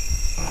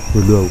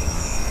olú àwò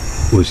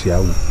òsì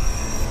àwò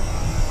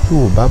tó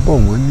o bá bọ̀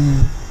wọ́n ní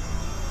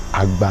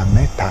àgbà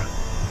mẹ́ta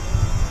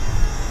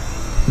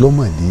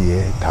lọ́mọdé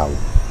ẹ̀ ta o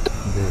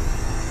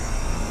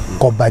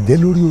kò bàjẹ́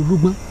lórí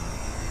olúgbọ́n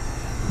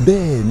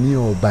bẹ́ẹ̀ ni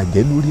ó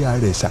bàjẹ́ lórí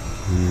àrẹ̀sà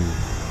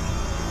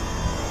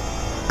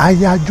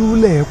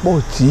ayájúlẹ̀ pọ̀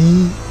tí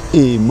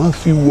èèmọ̀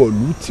fi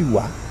wọ̀lú tì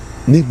wá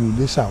nílùú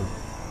Ilesha o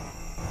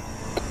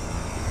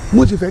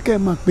mo ti fẹ́ kẹ́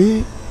ẹ mọ̀ pé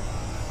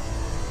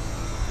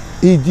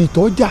ìjì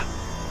tọ́jà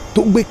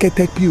tó gbé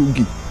kẹtẹpí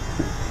ògì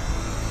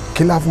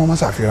kí lá fún ọmọ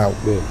ṣàfihàn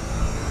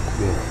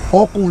o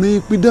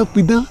ọkùnrin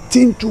pidánpidán tí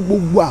ń tú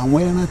gbogbo àwọn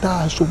ẹran tá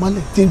a so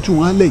mọ́lẹ̀ tí ń tú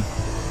wọn lẹ̀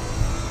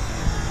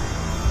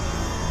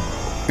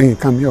yìí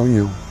nǹkan mi ò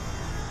yẹn o.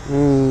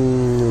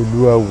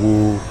 Olúwa wo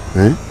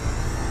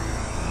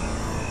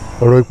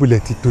ọ̀rọ̀ ìpìlẹ̀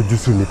ti tójú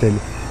sùn ní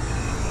tẹ́lẹ̀.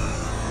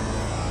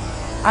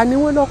 Àní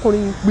wọn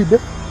lọkùnrin ń pidán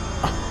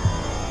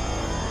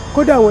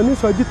kódà wọn ní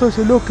sọjí tó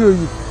ṣe lókè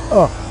òyì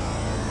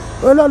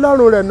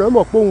ọlọ́run rẹ̀ náà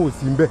mọ̀ pé òun ò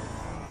sí ń bẹ̀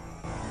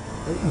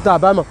níta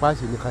bá mọ̀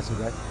páṣẹ ní káṣẹ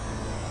báyìí.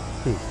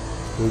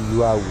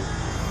 Olúwa wo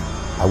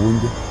àwọn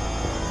oúnjẹ.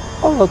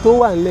 ọ̀rọ̀ tó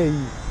wà nílẹ̀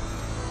yìí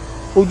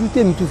ojú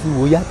tèmi tún fi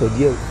wò yàtọ̀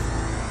díẹ̀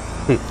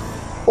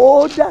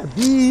o ó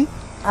dàbí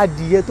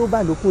adìyẹ tó bá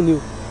lókun ni o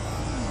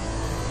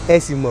ẹ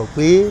sì mọ̀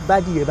pé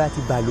bádìyẹ bá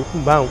ti bà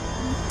lókun báwọn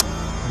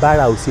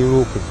bára ò ṣe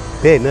rokùn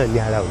bẹ́ẹ̀ náà ni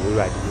ara ò ní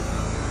ro adìyẹ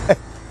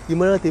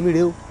ìmọ̀ràn tèmi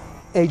rèé o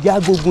ẹ̀jẹ̀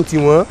agbógun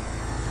tiwọn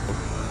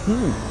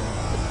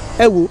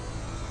ẹ wo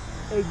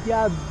ẹ̀jẹ̀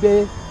abẹ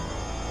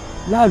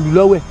láàlú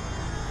lọ́wẹ̀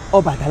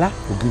Ọbàtálá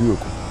ògiri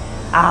òkú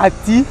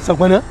àti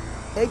Ṣọ̀pọ̀nná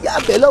ẹ̀jẹ̀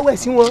abẹ lọ́wẹ̀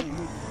sí wọn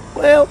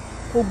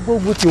kó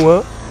gbógun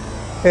tiwọn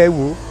ẹ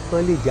wo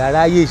kan lè jẹ́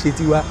aráyé ṣe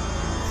tiwa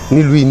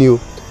nílùú yìí ni o.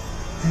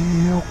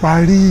 Ó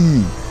parí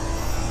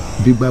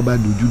bí bàbá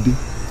dojú dé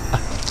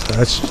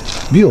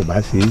bí ọba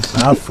ṣe é sí.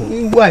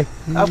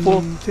 àfọ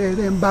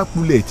tẹ́rẹ̀ ń bá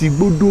kulẹ̀ tí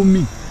gbódó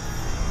mì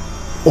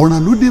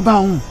ọ̀ràn ló dé bá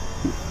wọn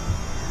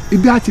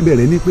ibi á ti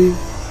bẹ̀rẹ̀ ni pé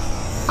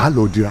a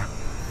lọ dira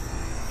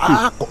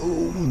a kọ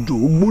òjò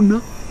gbóná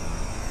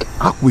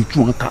a kò ìtú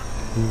wọn ká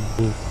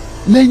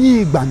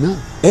lẹ́yìn ìgbà náà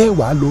ẹ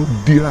wà á lọ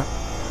dira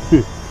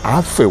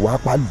a fẹ̀ wá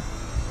pálí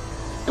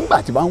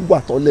nígbà tí bá ń wà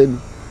tọ́ lẹ́nu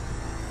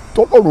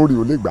tọ́lọ́run rè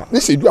ò lè gbà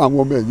níṣẹ́jú àwọn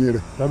ọmọ ẹ̀yìn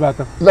rẹ̀ lọ́ba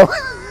tán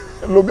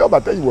lomi ọba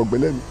tẹ́yìn wọ̀gbẹ́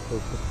lẹ́nu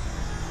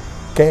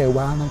kẹ́ ẹ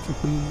wá rántí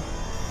pé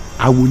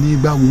àwọn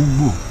onígbàwọ̀ ń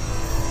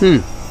gbọ̀n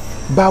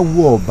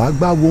báwo ọba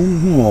gbáwo ń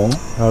gùn ọ́.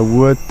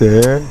 àwọ̀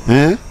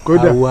tẹ́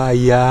kódà àwọ̀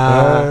àyà.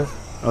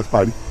 wọ́n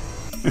parí.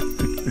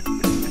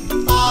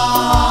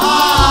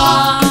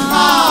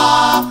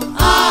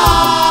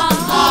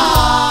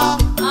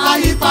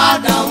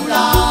 Àyípadà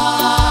ńlá.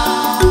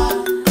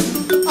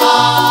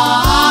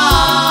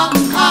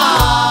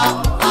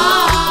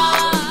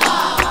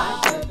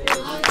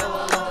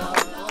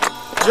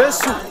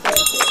 Jésù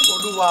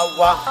Olúwa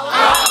wa.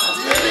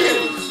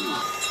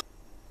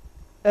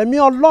 Ẹ̀mí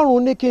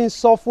Ọlọ́run ní kí n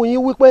sọ fún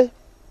yín wípé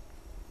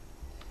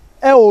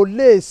ẹ ò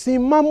lè sin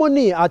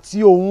mámọ́nì àti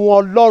òun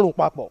Ọlọ́run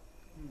papọ̀.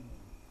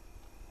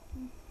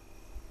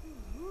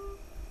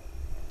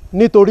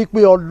 Nítorí pé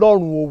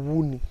Ọlọ́run owú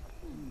ni.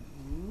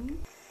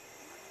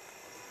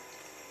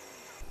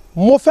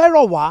 Mo fẹ́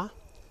rọ̀ wá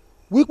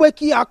wípé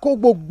kí a kó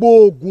gbogbo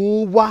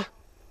oògùn wa,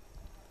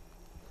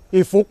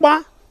 ìfúnpá,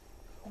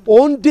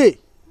 òǹdè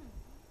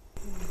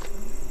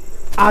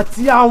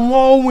àti àwọn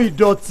ohun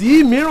ìdọ̀tí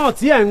mìíràn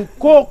tí ẹ̀ ń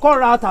kó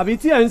kọ́ra tàbí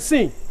tí ẹ̀ ń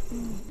sìn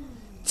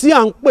tí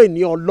à ń pè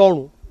ní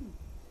Ọlọ́run,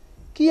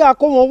 kí a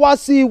kó wọn wá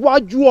sí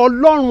iwájú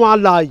Ọlọ́run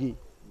alààyè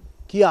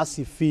kí a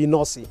sì fi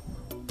iná sí.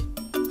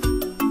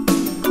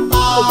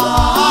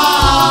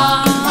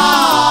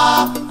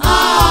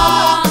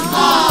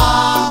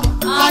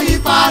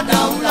 Àyípadà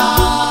ńlá.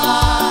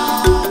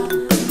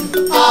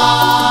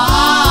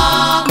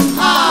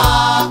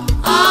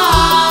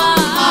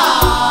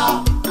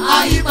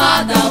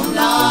 Àyípadà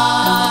ńlá.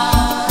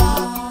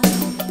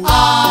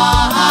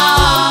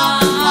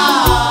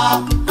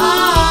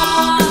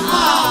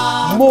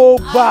 Mo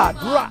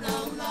gbàdúrà,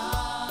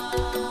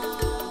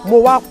 mo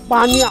wá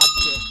pa ní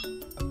àṣẹ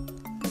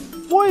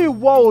fún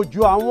ìwọ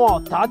òjò àwọn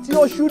ọ̀tá tí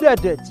ó ṣú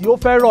dẹ̀dẹ̀ tí ó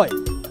fẹ́ rọ̀ ẹ́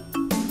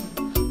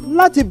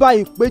láti bà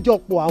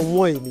ìpéjọpọ̀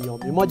àwọn ènìyàn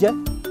mímọ́ jẹ́,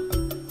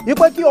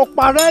 wípé kí o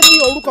parẹ́ ní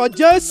orúkọ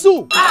Jésù.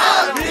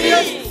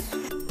 Àmín.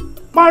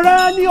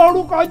 Parẹ́ ní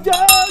orúkọ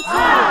Jésù.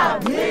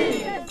 Àmín.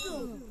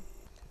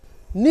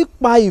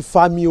 Nípa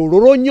ìfàmì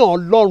òróró yàn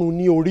Ọlọ́run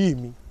ní orí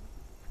mi,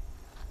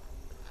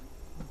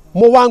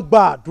 mo wá ń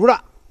gba àdúrà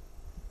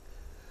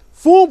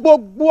fún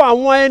gbogbo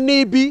àwọn ẹni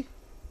ibi,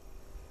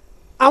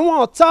 àwọn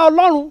ọ̀tá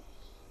Ọlọ́run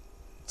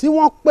tí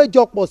wọ́n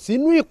péjọpọ̀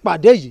sínú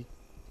ìpàdé yìí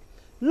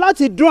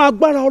láti dán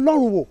agbára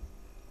Ọlọ́run wò.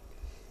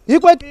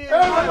 Ipe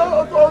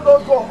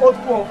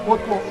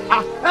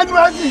ẹnu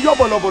ẹ sì yọ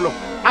bọ̀lọ̀bọ̀lọ̀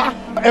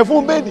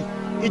ẹ̀fún bẹ́ẹ̀ni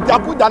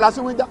ìjàkújà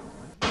lásìwíjà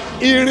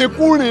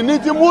ìrìnkúrìn ní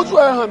ti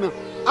mùsùn ẹ̀ hàn náà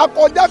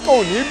akọjá kan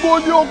ò ní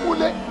gbólé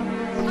ókúlé.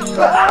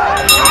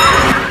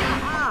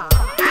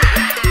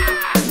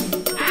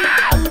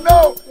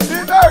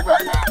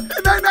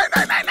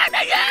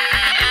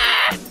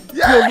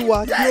 Kí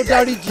Olúwa kí ó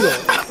dáríjì ọ́.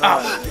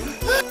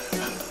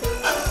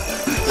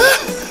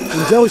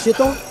 Ǹjẹ́ o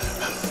ṣetán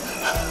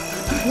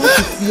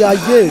láti fi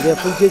ayé rẹ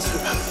fún Jésù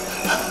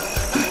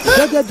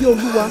gẹ́gẹ́ bí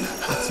Olúwa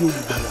àti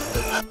olùgbàlà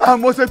rẹ?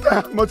 Mo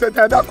ṣe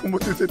tán ẹ dákun mo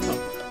ṣe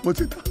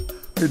tán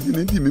èdè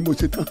ní dì mí mo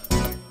ṣe tán.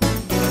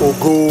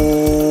 Ògo.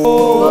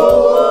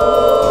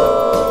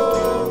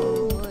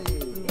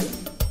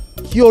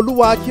 Kí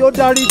Olúwa kí ó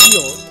dáríjì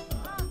ọ́,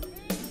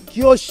 kí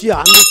ó ṣe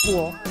àánú fún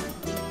ọ,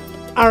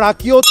 ara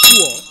kí ó tù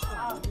ọ́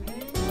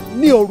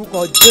ní orúkọ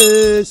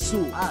Jésù.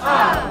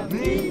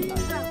 Àmín.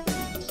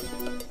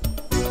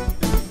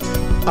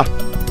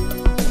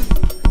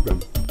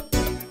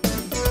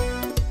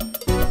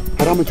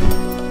 Arámọ̀jù.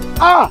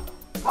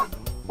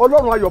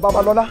 Ọlọ́run Ayọ̀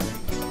Babalola,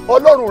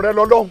 Ọlọ́run rẹ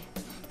lọ́lọ́run.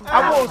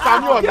 Àwọn òòṣà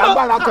ní ọ̀dà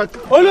agbára kankan.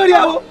 Olórí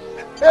àwọ̀.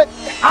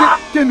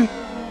 Kí ni?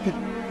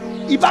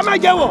 Ìbá má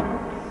jẹ́wọ̀,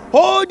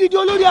 odidi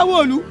olórí àwọ̀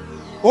òlu,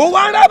 òun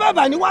wá ń rá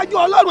bàbà níwájú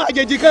Ọlọ́run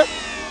àjèjì kan.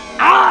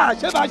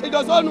 Ṣé bá a ṣe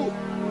jọ sọ́nu?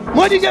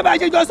 Mo ní ṣé bá a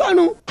ṣe jọ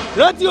sọ́nu?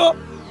 Rántí o,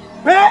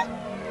 pé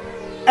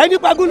ẹni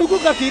pa gúnugún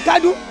kan kì í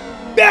kádùn,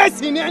 bẹ́ẹ̀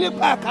sì ni ẹni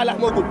pa àkàlà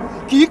mọ̀gò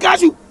kì í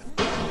káṣù.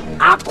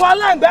 Akọ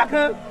aláǹgbá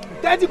kan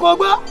tẹ́tí kò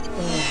gbọ́,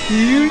 kì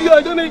í rí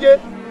ọjọ́ méje.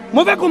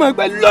 Mo fẹ́ kó mọ̀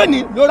pé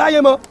lónìí ló ráyé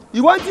mọ́,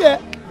 ìwọ́n tiẹ̀.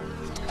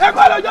 Ẹ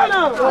kọ́ lọ́jọ́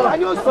náà, ọ̀la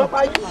ni ó sọ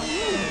payé.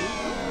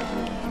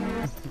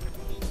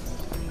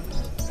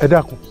 Ẹ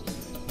dákun,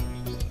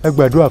 ẹ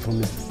gbàdúrà fún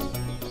mi,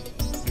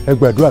 ẹ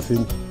gbàdúrà fún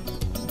mi.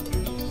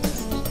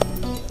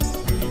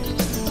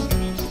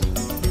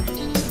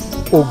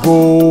 Ògo.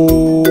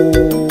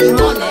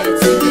 Ìmọ̀lẹ̀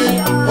ti dé,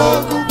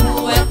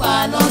 òkùnkùn ẹ̀ pa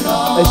lọ́lọ́.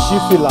 Ẹ ṣí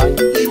fìlà yín.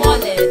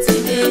 Ìmọ̀lẹ̀ ti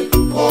dé,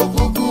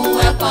 òkùnkùn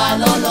ẹ̀ pa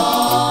lọ́lọ́.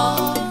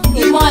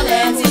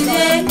 Ìmọ̀lẹ̀ ti dé.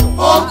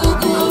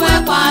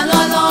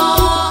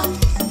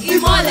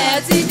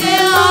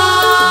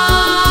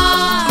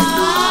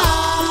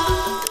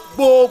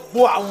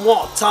 gbogbo àwọn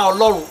ọ̀tá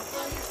Ọlọ́run.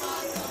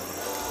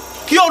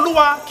 Kí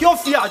Olúwa kí ó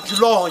fi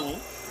àjùlọ hàn yín,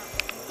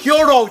 kí ó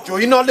rọ òjò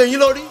iná lé yín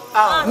lórí.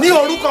 Ní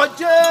orúkọ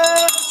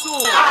Jésù.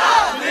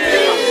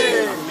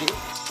 Àmín.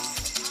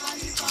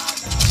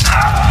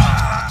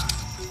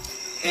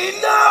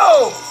 Iná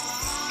o,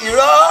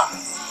 irọ́,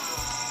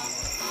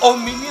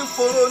 omi ní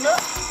foro náà,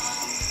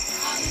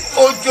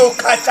 òjò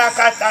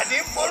kàtàkàtà ní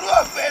foro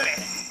ọ̀gbẹ̀lẹ̀.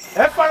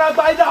 Ẹ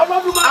faragba idà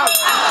Olódùmarè.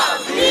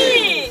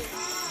 Àmín.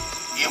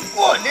 Ikú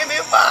ò ní mi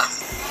pa.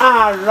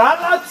 Àrá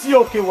láti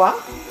òkè wá.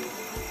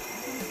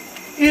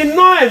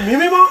 Iná ẹ̀mí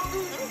mímọ́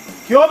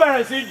kí ó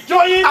bẹ̀rẹ̀ sí jó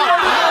yín.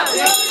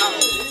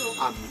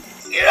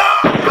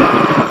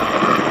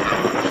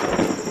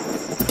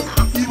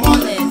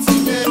 Ìmọ́lẹ̀ ti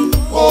dé,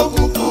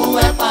 òkùnkùn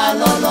ẹ pa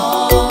lọ́lọ́.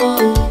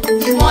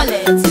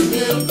 Ìmọ́lẹ̀ ti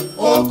dé,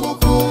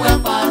 òkùnkùn ẹ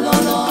pa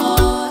lọ́lọ́.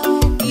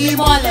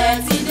 Ìmọ́lẹ̀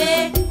ti dé,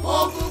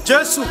 òkùnkùn.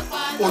 Jésù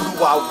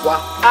Olúwa wa.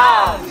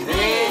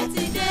 Àmín.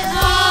 Ti dé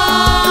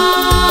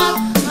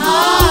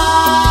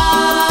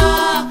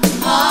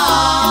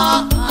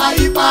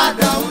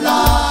àyípadà ńlá.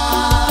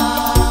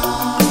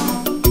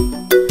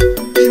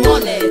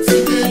 Ìmọ́lẹ̀ ti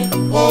dé,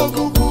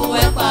 òkùnkùn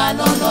ẹ pa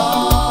lọ́lọ́.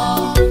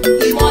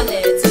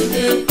 Ìmọ́lẹ̀ ti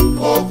dé,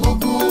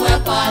 òkùnkùn ẹ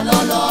pa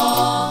lọ́lọ́.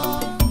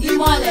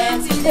 Ìmọ́lẹ̀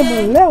ti dé. Ẹ̀mọ̀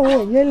ńlẹ́ o,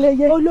 yẹn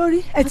léyé. Olórí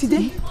ẹ ti dé.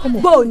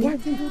 Bóò ni.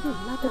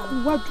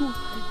 Wájú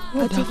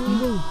ọ̀dà fún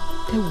ilé yìí.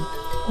 Ẹ wò,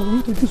 ọ̀rọ̀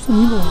yìí tójú sùn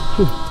nínú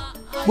ọ̀rọ̀.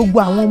 Gbogbo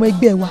àwọn ọmọ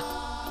ẹgbẹ́ wa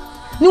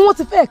ni wọ́n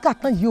ti fẹ́ẹ̀ kà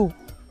tán yìí o.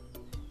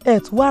 Ẹ̀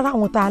tún wá ra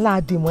àwọn tá a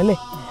láàdè mọ́lẹ̀.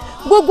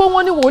 Gbogbo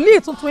wọn ni wòlíì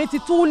tuntun ti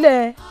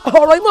túlẹ̀.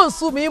 Ọ̀rọ̀ yìí mọ̀ ń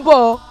sú mi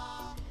bọ̀.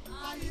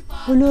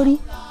 Olórí,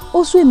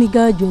 ó sún èmi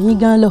gan jù yín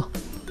gan lọ.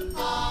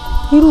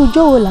 Irú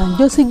ijó wo là ń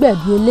jó sí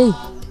gbẹ̀bí eléyìí?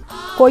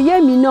 Kò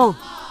yé mi náà.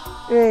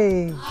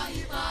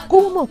 Kó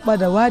wọ́n mọ̀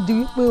padà wá di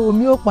wípé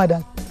omi ó padà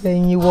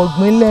tẹ̀yìn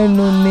wọ̀gbìn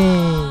lẹ́nu ni.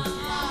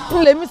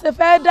 Ńlẹ̀mí ṣe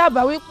fẹ́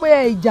dábàá wípé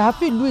ìjà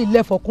fìlú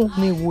Ìlẹ́fọ̀kún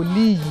ni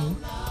wòlíì yìí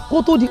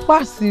kó tó di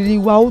páàsìrì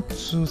wa ó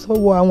tù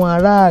sọ́wọ́ àwọn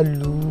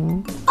aráàlú.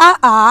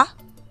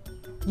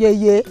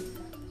 Yèyé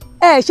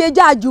ẹ ṣe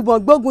já àjùmọ̀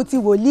gbógun ti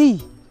wòlíì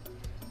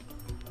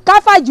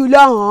káfà jùlọ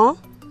hàn.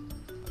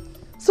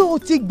 Ṣé o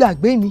ti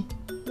gbàgbé ni?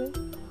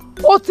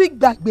 O ti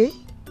gbàgbé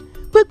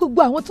pé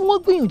gbogbo àwọn tí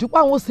wọ́n gbìyànjú pé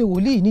àwọn ṣe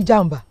wòlíì ní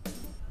jàǹbá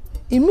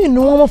ìmí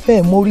inú wọn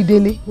fẹ́ mórí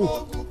délé.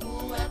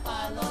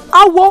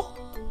 Awo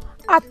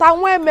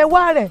àtàwọn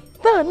ẹmẹ̀wà rẹ̀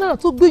tán náà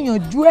tún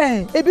gbìyànjú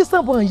ẹ̀ ebi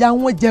sànbọ̀n ìyá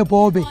wọn jẹ̀bọ̀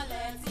ọbẹ̀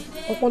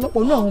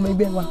ọ̀pọ̀lọpọ̀ náà àwọn ọmọ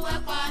ẹgbẹ́ wa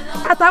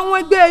àtàwọn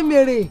ẹgbẹ́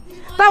mèrè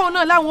táwọn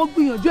náà láwọn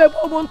gbìyànjú ẹ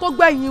bọ́ ohun tó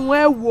gbẹ̀yìn wọn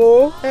ẹ wò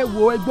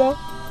ẹ gbọ́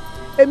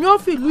èmi ò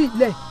fìlú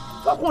ilẹ̀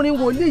fọkùnrin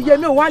wòlíì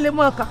yẹmi ò wá lè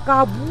mọ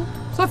kàkà bú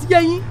sọtí jẹ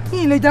yín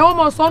ilé ìjà wọn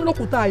mọ sọ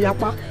lókùtà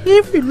àyàpá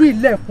yín fìlú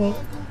ilẹ̀ fún.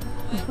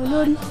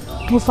 Olórí,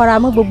 mo fara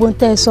mọ́ gbogbo ń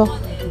tẹ́ ẹ sọ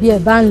bí ẹ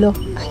bá ń lọ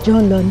àjọ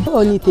ń lọ ni. Ó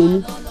ní tèmi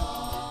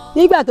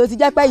nígbà tó ti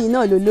jẹ́ pé yìí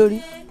náà ló lórí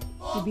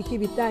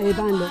ibikíbi tá ẹ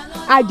bá ń lọ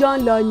àjọ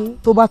ń lọ ni.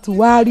 Tó bá ti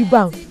wá rí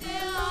báwọn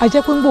a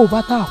jẹ́ pé ń gbọ́ bá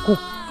tá a kó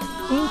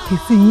ń kì í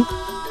sí yín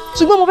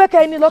ṣùgbọ́n mo fẹ́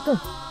kẹ́ ẹ ní lọ́kàn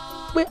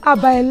pé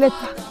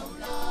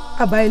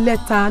àbá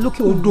ẹlẹ́ta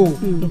lókè odò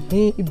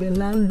ibẹ̀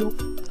ńlá ń lọ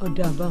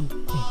ọ̀dọ̀ àbámu.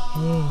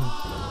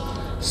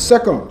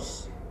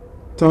 Seconds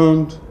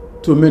turned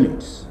to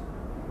minutes.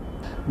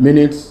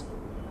 Minutes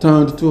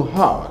turned to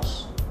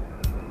hours.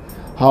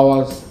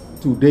 Hours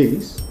to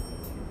days.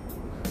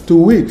 To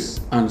weeks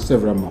and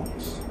several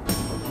months.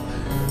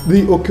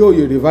 The Oke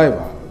Ooye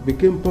revival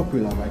became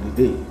popular by the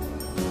day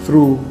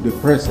through the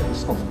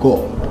presence of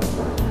God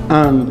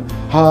and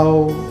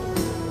how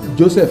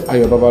Joseph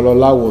Ayo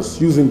Babalola was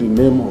using the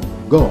name of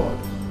God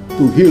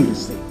to heal the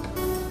sick,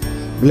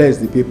 bless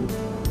the people,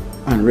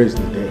 and raise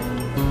the dead.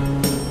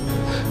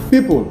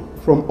 People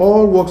from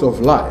all walks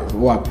of life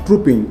were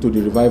trooping to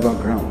the revival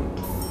ground.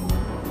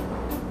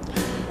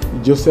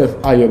 Joseph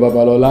Ayo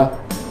Babalola,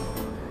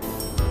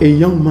 a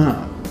young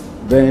man,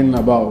 then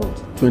about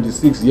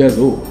 26 years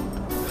old,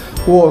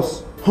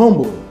 was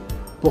humble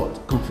but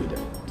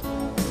confident,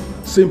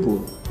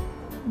 simple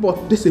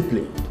but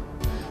disciplined,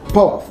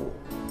 powerful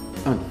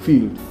and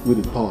filled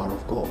with the power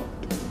of God.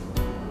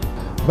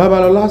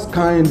 Babalola's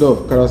kind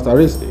of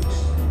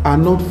characteristics are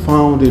not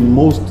found in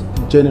most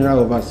general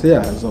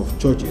overseers of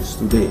churches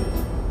today.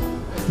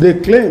 They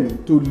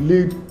claim to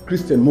lead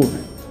Christian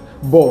movement,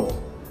 but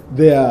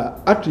their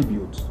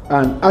attributes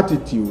and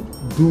attitude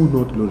do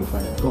not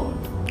glorify God.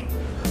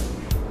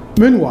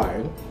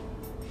 Meanwhile,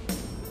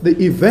 the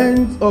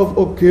events of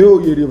Oke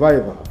Ooye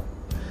revival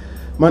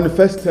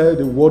manifested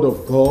the word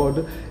of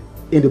God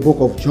in the book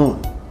of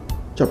John,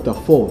 chapter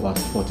 4,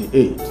 verse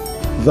 48,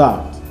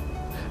 that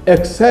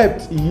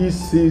except ye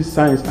see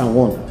signs and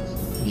wonders,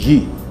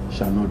 ye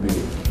shall not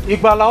believe.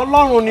 Ìgbàlà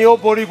Ọlọ́run ni ó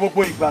borí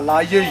gbogbo ìgbàlà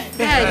ayé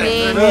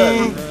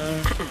yìí.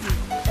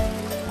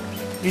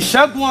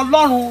 Ìṣẹ́gun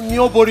Ọlọ́run ni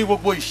ó borí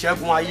gbogbo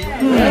ìṣẹ́gun ayé.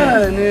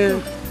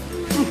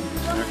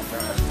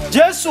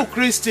 Jésù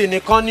Kristi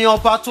nìkan ni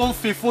ọba tó ń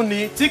fi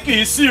fúnni tí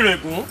kìí sí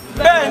ìrègùn.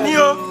 Bẹ́ẹ̀ ni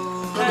o.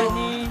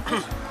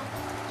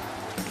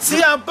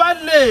 Tí a bá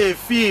lè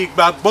fi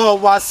ìgbàgbọ́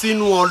wa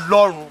sínú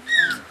Ọlọ́run,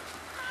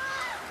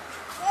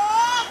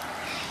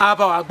 á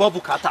bá wa gbọ́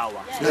bùkátà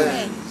wa.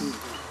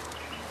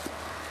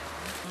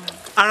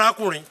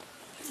 Arákùnrin,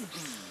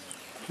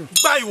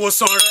 gba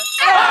ìwòsàn rẹ.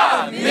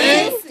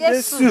 Àmín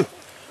Jésù.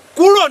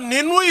 Kúrò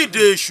nínú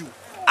ìdè èṣù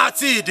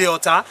àti ìdè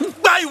ọ̀tá.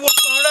 Gba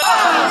ìwòsàn rẹ.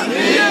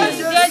 Àmín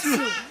Jésù.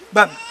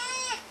 Bámi.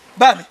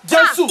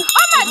 Jésù.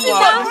 Ọmọ ti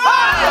dá.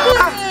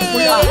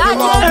 Ẹ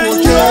wá wo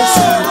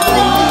Jésù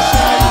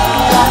oníṣẹ́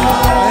ìyanu.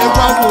 Ẹ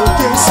wá wo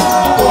Jésù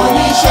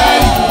oníṣẹ́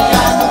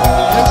ìyanu.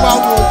 Ẹ wá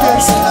wo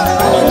Jésù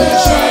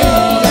oníṣẹ́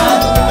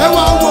ìyanu. Ẹ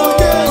wá wo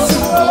Jésù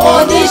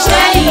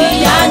oníṣẹ́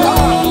ìyanu.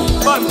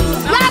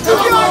 Láti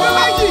bí ọdún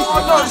méjì.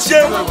 Ọlọ́run ṣe.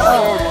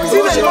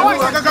 Sílẹ̀ ìwọ́n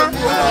ìwà kankan.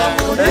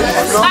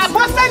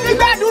 Àpọ́sẹ́lì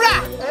gbàdúrà.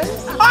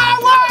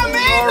 Ọwọ́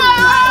mi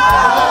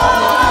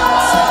náà.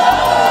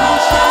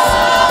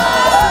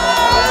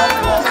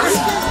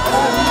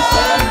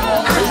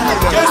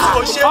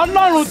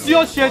 Ọlọ́run tí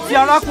ó ṣe ti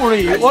arákùnrin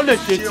yìí, ó lè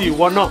ṣe ti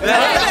ìwọ náà.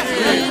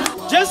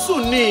 Jésù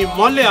ni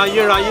ìmọ́lẹ̀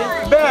ayérayé.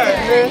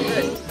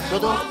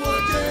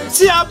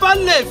 Tí a bá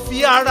lè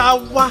fi ara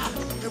wa,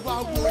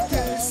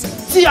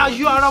 tí a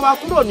yọ ara wa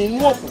kúrò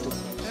nínú òkùnkùn,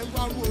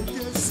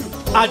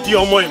 a di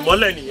ọmọ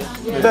ìmọ́lẹ̀ nìyẹn.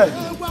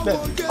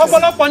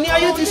 Ọ̀pọ̀lọpọ̀ ni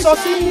ayé ti sọ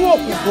sínú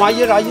òkùnkùn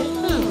ayérayé.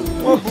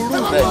 Wọ́n burú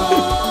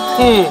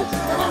bẹ́ẹ̀.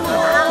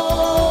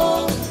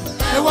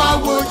 Ẹ wá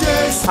wo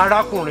Jésù.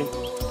 Arákùnrin,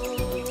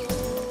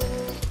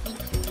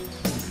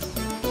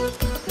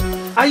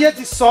 ayé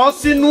ti sọ ọ́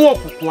sínú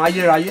òkùnkùn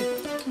ayérayé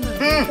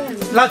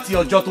láti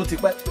ọjọ́ tó ti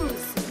pẹ́.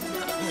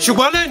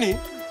 Ṣùgbọ́n lẹ́ni,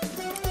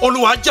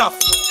 Olúwa jà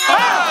fún ọ.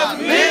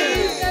 Àmín.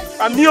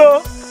 Àmín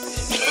o.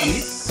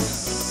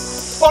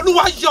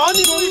 Olúwa yọ ọ́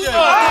nínú ìdè.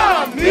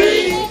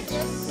 Àmín.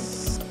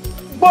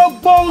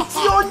 Gbogbo ohun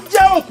tí ó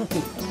jẹ́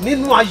òkùnkùn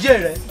nínú ayé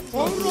rẹ,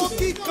 Oró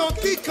kíkan.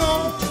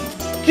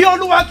 kí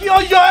Olúwa kí ó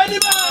yọ ẹ́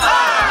níbẹ̀.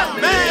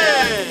 Àmín.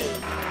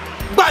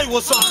 Gba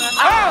ìwòsàn rẹ.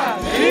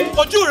 Àmín.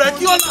 Ojú rẹ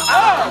kí ó là.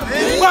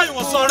 Àmín. Gba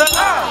ìwòsàn rẹ.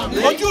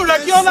 Àmín. Ojú rẹ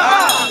kí ó là.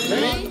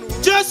 Àmín.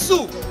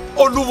 Jésù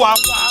Olúwa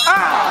wa.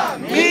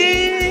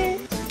 Àmín.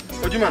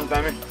 Ojú mà ń ta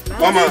mí.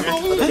 Wọ́n máa mi.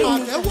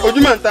 Ojú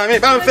mà ń ta mí.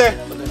 Bá ń fẹ́.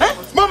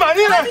 Mo mà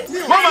rí rẹ̀.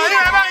 Mo mà rí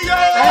rẹ̀ báyìí.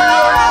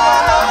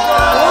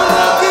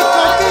 Oró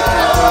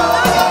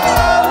kíkan.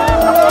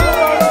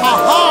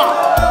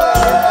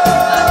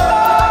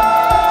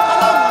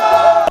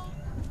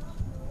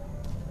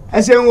 Ẹ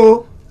ṣeun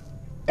o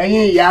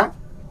ẹ̀yin ìyá,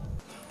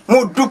 mo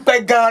dúpẹ́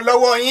gan-an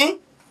lọ́wọ́ yín.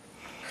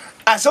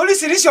 Àṣé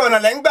oríṣiríṣi ọ̀nà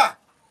lẹ́ ń gbà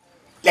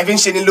lẹ́ fi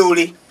ń ṣe ní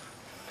lóore.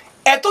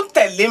 Ẹ tún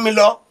tẹ̀lé mi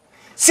lọ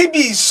síbi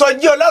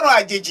ìsọjí Ọlọ́run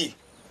àjèjì,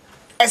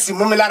 ẹ sì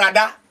mú mi lára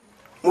dá.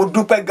 Mo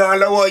dúpẹ́ gan-an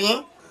lọ́wọ́ yín.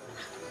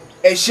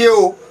 Ẹ ṣé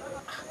o,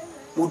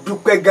 mo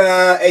dúpẹ́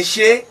gan-an, ẹ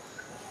ṣé.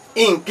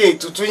 Nǹkan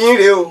ètùtù yín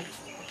rèé o.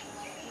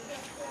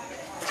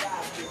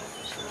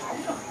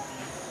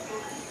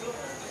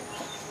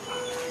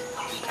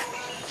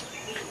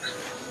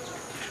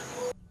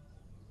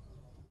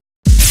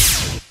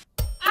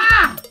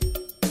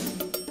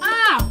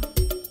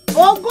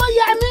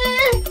 Ògúnyẹmí!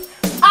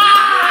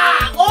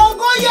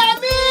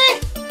 Ògúnyẹmí!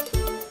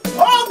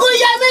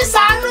 Ògúnyẹmí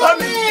ṣàánú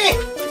mi!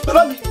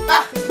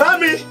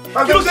 Bámi!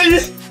 Kí ló ṣe yìí?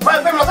 Máa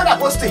gbé mi lọ sọ́dọ̀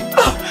àpọ́sítì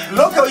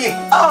lókè oyè.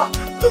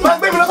 Máa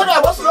gbé mi lọ sọ́dọ̀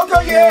àpọ́sítì lókè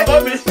oyè.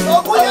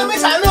 Ògúnyẹmí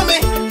ṣàánú mi!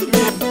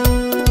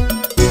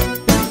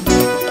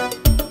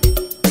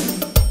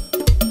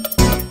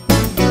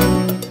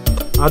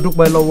 A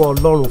dúpẹ́ lọ́wọ́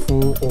Ọlọ́run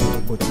fún ohun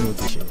gbogbo tí ó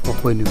ti ṣe.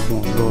 Ọpẹ́ ni fún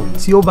Ọlọ́run.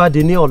 Tí ó bá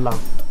di ní ọ̀la,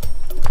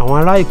 àwọn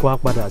ará Èkó á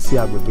padà sí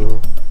agbègbè wọn.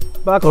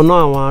 Bákan náà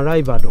àwọn ará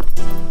Ìbàdàn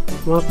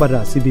wọ́n á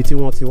padà síbi tí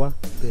wọ́n ti wá.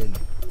 Bẹ́ẹ̀ni.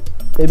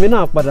 Èmi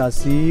náà padà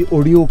sí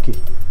orí òkè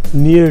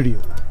ní Èrìò.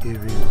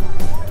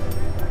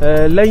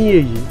 Lẹ́yìn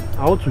èyí,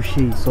 a ó tún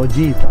ṣe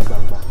ìsọjí ìta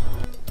gbangba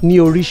ní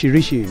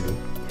oríṣiríṣi ìlú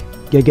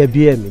gẹ́gẹ́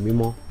bí ẹ̀mí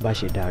mímọ́ bá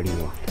ṣe darí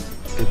wa.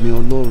 Ẹ̀mí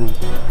Ọlọ́run,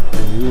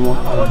 ẹ̀mí mímọ́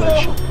á gba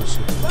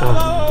ìṣàkóso.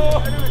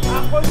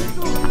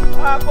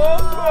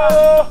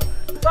 Àkóso!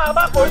 Tá a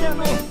bá kò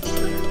nínú.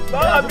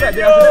 Báwa bí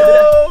ẹ̀dẹ̀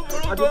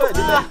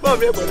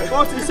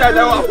wọ́n ti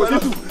ṣẹlẹ̀ wà kò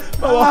títù.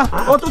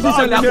 Ó tún ti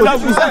ṣẹlẹ̀ kò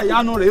títù sẹ́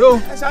ìyanu rèé o.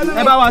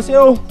 Ẹ bá wa ṣe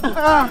o.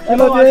 Kí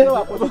ló dé?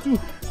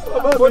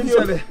 Ó ti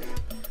ṣẹlẹ̀.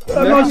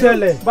 Kí ló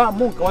ṣẹlẹ̀? Bá a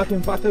mú nǹkan wá kí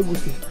n fa tẹ́gùn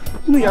sí.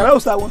 Inú yàrá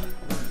òòṣà wọn.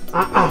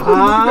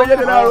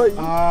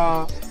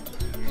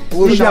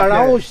 Ìyàrá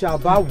òòṣà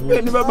bá wò.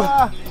 Bẹ́ẹ̀ni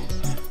bàbá.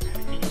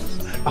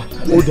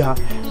 Ó dáa,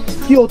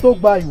 kí o tó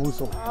gba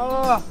ìwòsàn,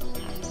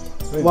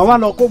 wà wá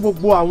lọ kó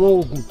gbogbo àwọn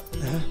oògùn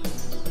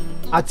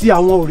àti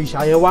àwọn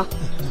òrìṣà yẹn wá.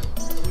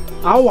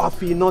 A ó wá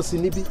fi iná sí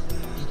níbí.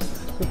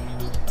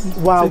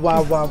 Wá.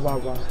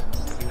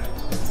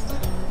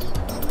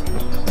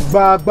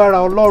 Gba agbára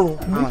Ọlọ́run.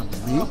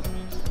 Àmín.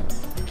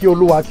 Kí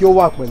Olúwa kí ó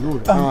wà pẹ̀lú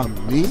rẹ.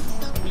 Àmín.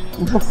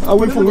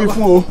 Awí fún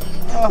o.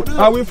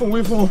 Awí fún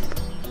o.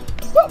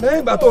 Lẹ́yìn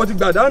ìgbà tó o ti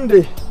gbà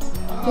dáǹdè,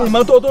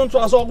 ìmọ̀ tó ń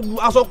tún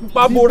aṣọ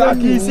pupa bora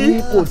kì í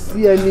sí. Kò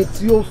sí ẹni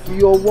tí ó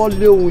fi ọwọ́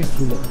lé ohun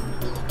ìtùnú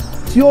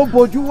tí ó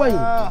bojú wẹ̀yìn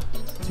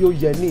tí ó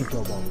yẹ ní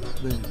ìjọba òun.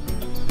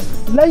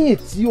 Lẹ́yìn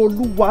tí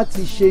Olúwa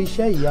ti ṣe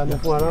iṣẹ́ ìyanu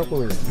fún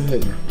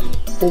arákùnrin,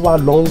 ó wá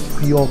lọ ń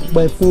fi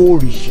ọpẹ́ fún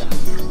òrìṣà.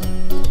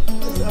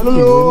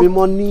 Ìwé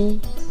mímọ́ ní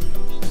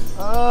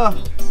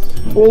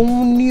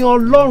òun ni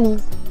Ọlọ́run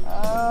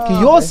kì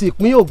yóò sì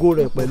pín ògo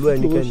rẹ̀ pẹ̀lú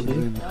ẹnikẹ́ni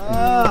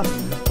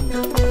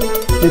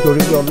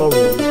nítorí pé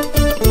Ọlọ́run ni.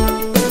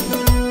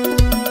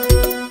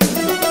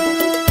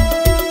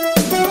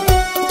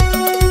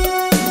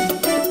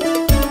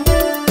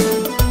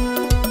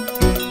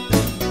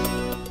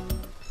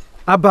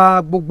 a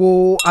bà gbogbo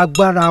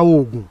agbára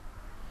oògùn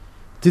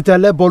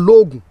títẹ̀lẹ́bọ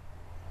lóògùn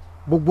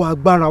gbogbo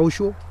agbára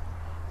oṣó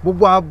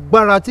gbogbo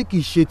agbára tí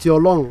kìí ṣe ti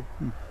Ọlọ́run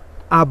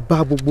a bà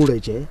gbogbo rẹ̀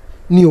jẹ́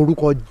ní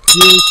orúkọ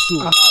Jésù.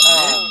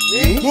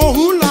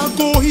 Òun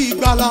làgò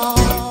ìgbàlà.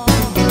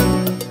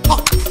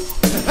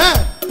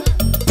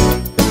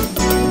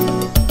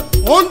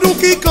 Ó ń dún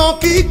kíkan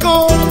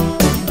kíkan.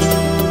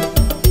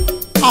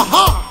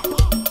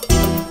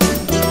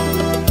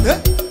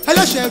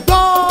 Ẹlẹ́ṣẹ̀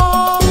gbọ́,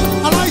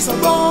 aláìsàn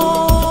gbọ́,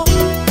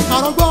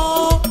 àrùn gbọ́,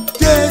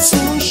 Jésù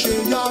ń ṣe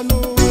yanu.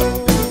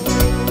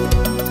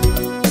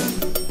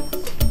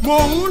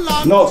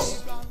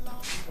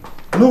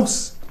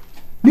 Nurse,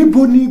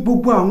 níbo ni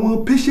gbogbo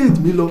àwọn patient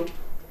mi lọ?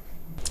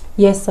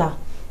 Yes sir,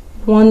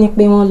 wọ́n ní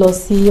pé wọ́n lọ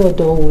sí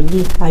ọ̀dọ̀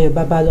wòlíì Ayo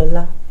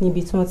Babalola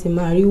níbi tí wọ́n ti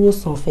máa rí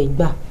ìwòsàn ọ̀fẹ́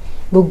gbà.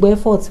 Gbogbo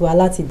effort wa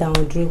láti dá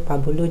wọn dúró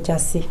pàbó ló já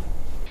sí.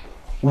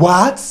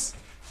 What?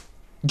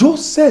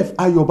 Joseph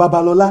Ayo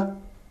Babalola?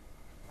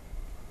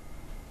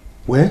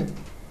 Wẹ́,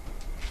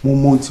 mo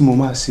mọ ohun tí mo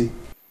máa ṣe.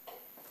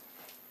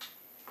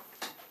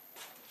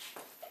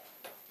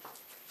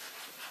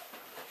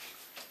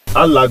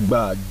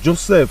 Alàgbà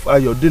Joseph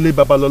Ayọ̀délé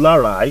Babalola,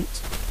 right?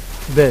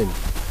 Bẹ́ẹ̀ni.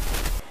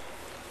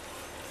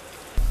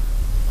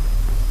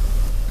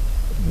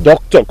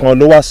 Dókítà kan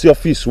ló wá sí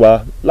ọ́fíìsì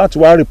wa láti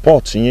wá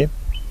rìpọ́ọ̀tì yín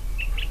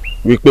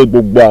wípé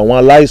gbogbo àwọn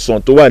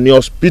aláìsàn tó wà ní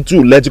hospital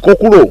lẹ ti kó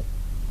kúrò.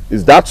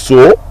 Is that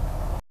so?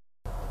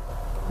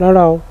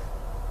 Rárá o,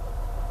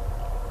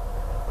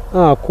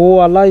 a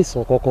kó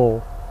aláìsàn kankan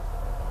o.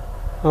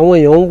 Àwọn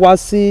èèyàn ń wá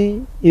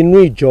sí inú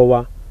ìjọ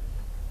wa,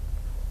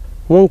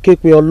 wọ́n ń ké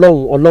pe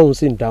Ọlọ́run, Ọlọ́run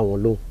sì ń dá wọn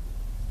lóhùn.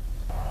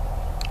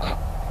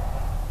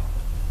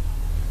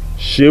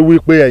 Ṣé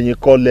wípé ẹ̀yin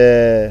kọ́ lẹ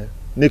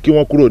ní kí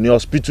wọ́n kúrò ní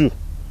hospital?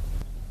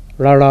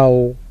 Rárá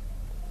o,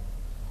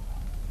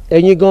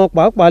 ẹ̀yin gan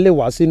pàápàá lè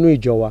wá sínú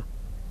ìjọ wa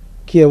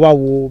kí ẹ wá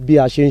wo bí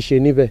a ṣe ń ṣe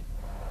níbẹ̀.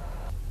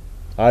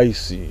 I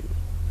see.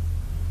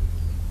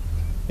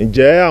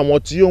 Ǹjẹ́ àwọn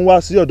tí ó ń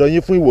wá sí ọ̀dọ̀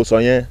yín fún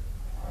ìwòsàn yẹn,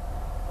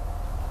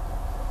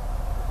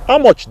 how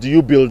much do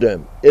you bill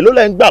them? Èló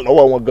lẹ ń gbà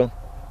lọ́wọ́ wọn gan?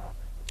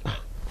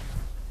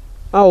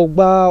 A ò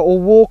gba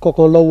owó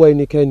kankan lọ́wọ́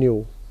ẹnikẹ́ni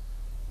o.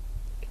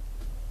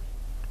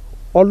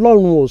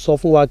 Ọlọ́run ò sọ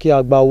fún wa kí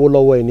a gba owó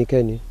lọ́wọ́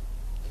ẹnikẹ́ni.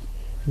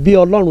 Bí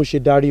Ọlọ́run ṣe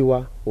darí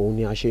wa, òun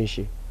ni a ṣe ń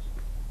ṣe.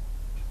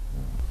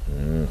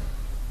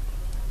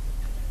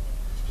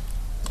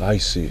 I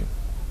see.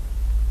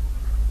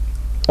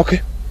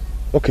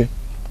 Okay.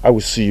 I will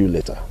see you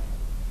later.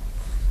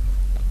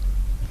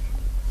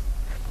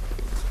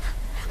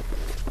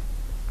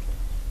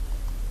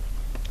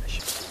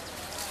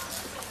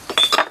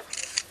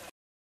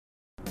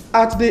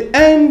 At the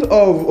end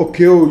of Oke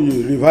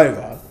Ooye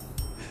revival,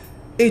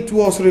 it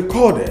was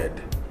recorded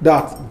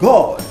that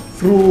God,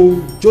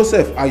 through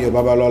Joseph Ayo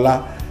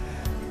Babalola,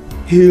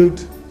 healed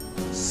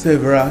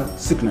several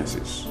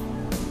sicknesses.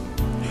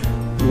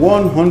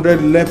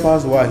 100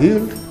 lepers were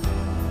healed,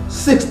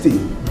 60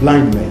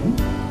 blind men,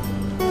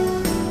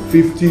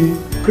 50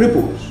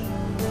 cripples.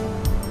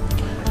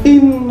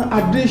 In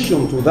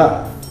addition to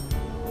that,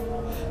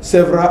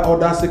 several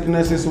other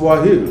sicknesses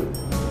were healed.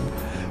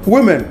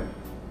 Women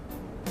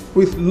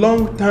with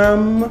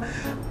long-term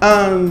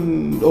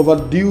and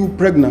overdue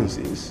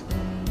pregnancies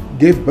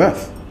gave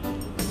birth.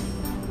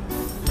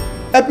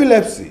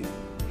 Epilepsy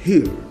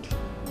healed.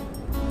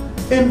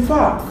 In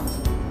fact,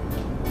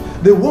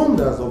 the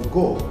wonders of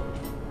God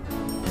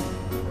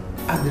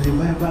at the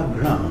revival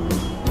ground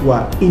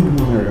were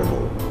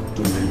innumerable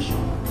to mention.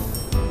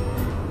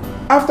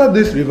 After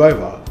this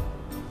revival,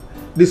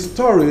 the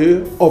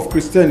story of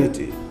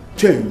Christianity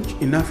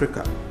changed in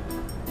Africa.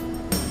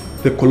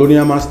 The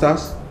colonial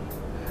masters,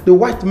 the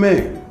white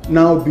men,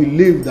 now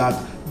believe that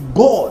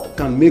God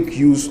can make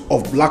use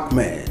of black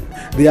men,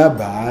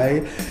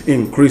 thereby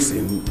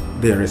increasing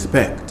their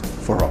respect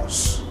for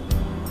us.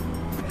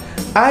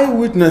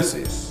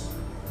 Eyewitnesses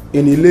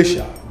in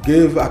Ilesha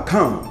gave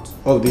account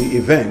of the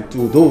event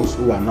to those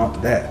who are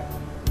not there.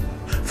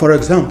 For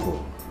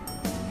example,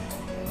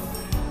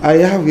 I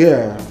have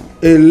here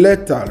a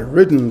letter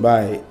written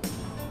by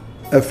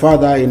a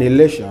father in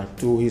Ilesha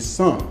to his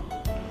son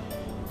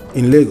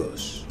in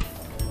Lagos.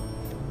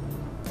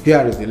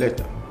 Here is the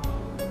letter.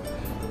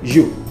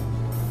 You,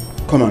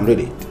 come and read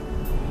it.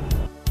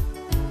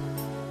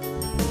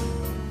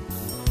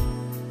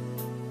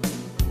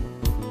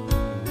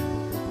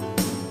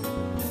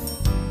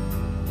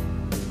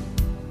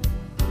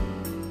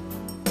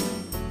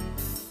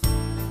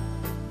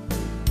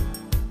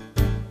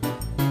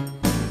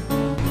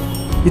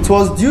 It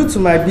was due to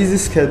my busy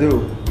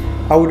schedule.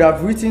 I would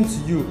have written to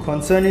you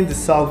concerning the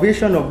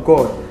salvation of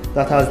God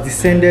that has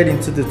descended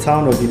into the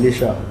town of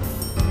Ilesha.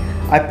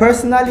 I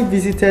personally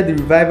visited the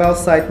revival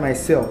site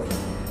myself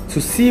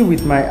to see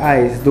with my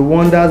eyes the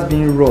wonders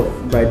being wrought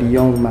by the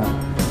young man.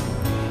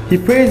 He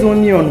prays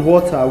only on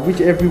water,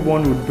 which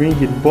everyone would bring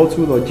in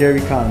bottle or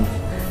jerry cans,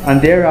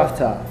 and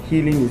thereafter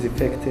healing is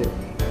effected.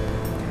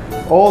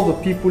 All the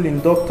people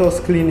in doctor's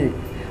clinic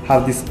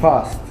have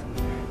dispersed,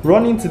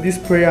 running to this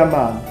prayer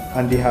man,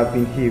 and they have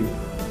been healed.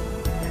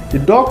 The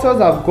doctors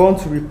have gone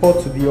to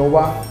report to the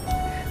Owa,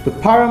 the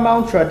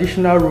paramount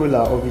traditional ruler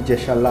of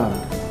Ijesha land,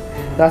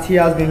 that he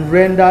has been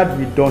rendered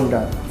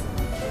redundant.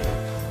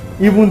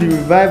 Even the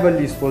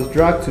revivalist was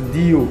dragged to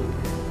DO,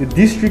 the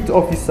district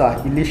officer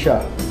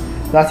Ilesha,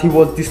 that he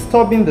was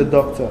disturbing the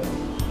doctor.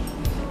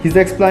 His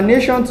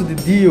explanation to the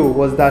DO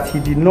was that he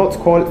did not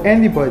call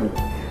anybody,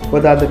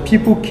 but that the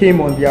people came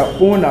on their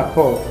own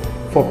accord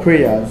for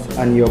prayers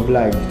and he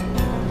obliged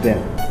them.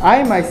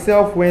 I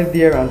myself went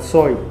there and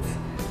saw it,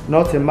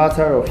 not a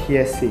matter of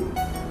hearsay.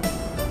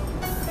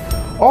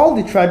 All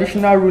the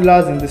traditional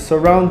rulers in the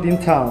surrounding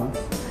towns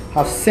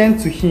have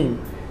sent to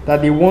him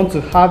that they want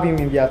to have him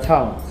in their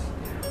towns,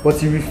 but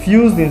he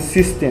refused,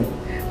 insisting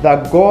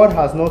that God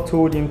has not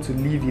told him to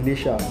leave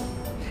Ilesha,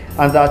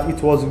 and that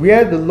it was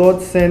where the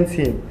Lord sent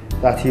him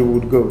that he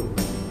would go.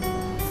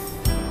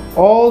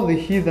 All the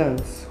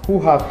heathens who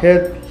have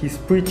heard his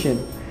preaching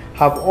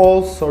have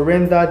all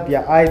surrendered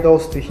their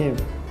idols to him.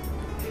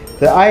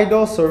 The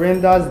idol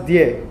surrenders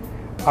there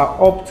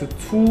are up to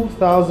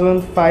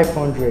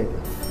 2,500.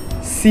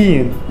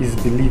 Seeing is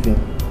believing.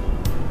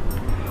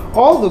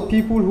 All the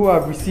people who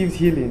have received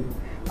healing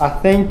are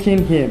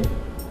thanking him,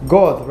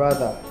 God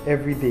rather,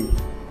 every day.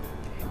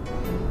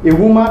 A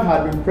woman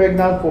had been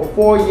pregnant for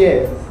 4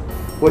 years,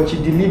 but she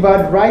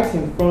delivered right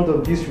in front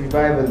of this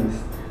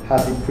revivalist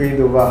as he prayed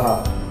over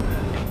her.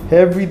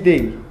 Every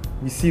day,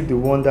 we see the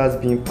wonders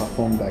being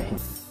performed by him.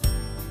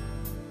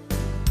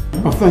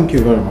 Oh, thank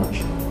you very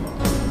much.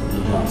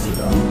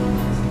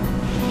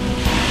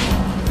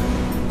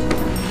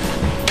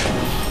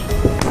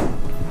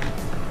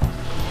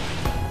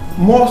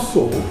 More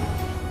so,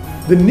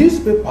 the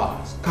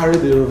newspapers carry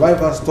the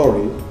revival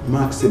story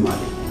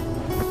maximally.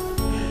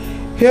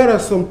 Here are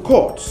some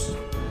quotes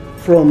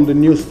from the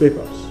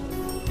newspapers.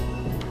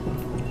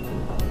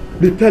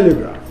 The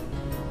Telegraph.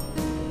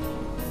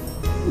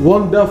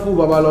 Wonderful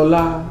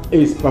Babalola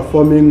is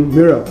performing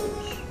miracles.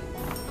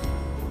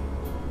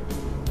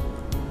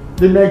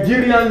 The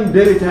Nigerian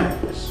Daily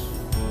Times.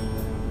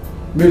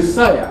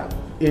 Messiah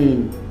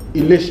in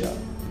Ilesha.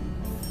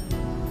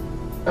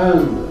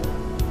 And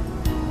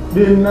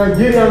the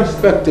Nigerian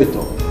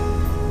Spectator.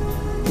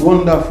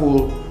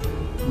 Wonderful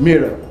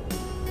miracle.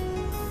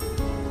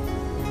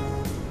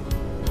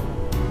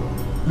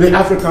 The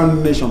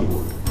African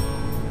Nationhood.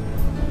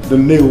 The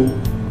New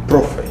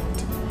Prophet.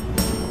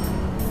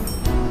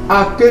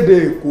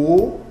 Akéde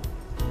Èkó,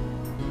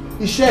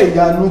 iṣẹ́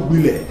ìyanu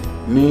gbilẹ̀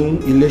ní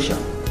Ilesha.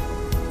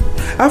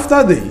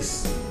 After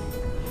this,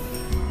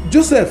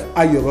 Joseph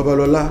Ayo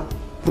Babalola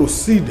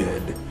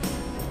proceeded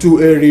to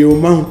a real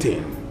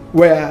mountain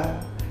where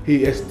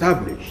he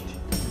established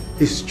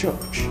his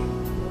church.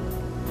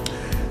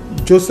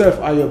 Joseph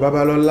Ayo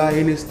Babalola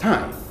in his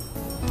time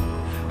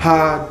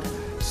had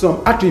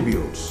some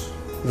attributes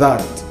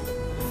that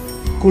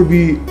could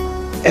be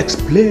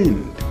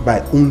explained by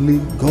only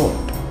God.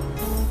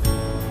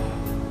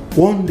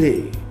 One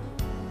day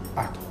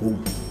at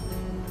home.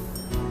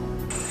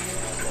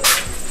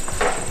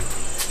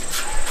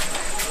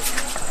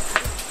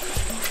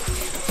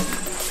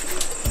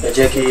 Ẹ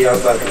jẹ́ kí a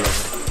gbàdúrà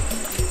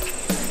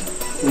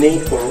ní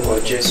orúkọ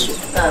Jésù.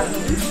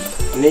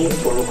 Ní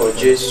orúkọ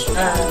Jésù.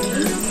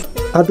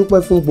 A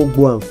dúpẹ́ fún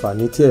gbogbo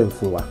àǹfààní tí ẹ̀ ń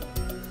fún wa.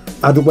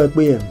 A dúpẹ́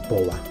pé ẹ̀ ń bọ̀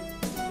wá.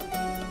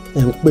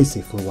 Ẹ̀ ń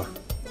pèsè fún wa.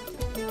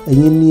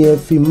 Ẹ̀yin ni ẹ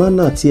fi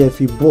mánà tí ẹ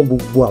fi bọ́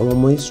gbogbo àwọn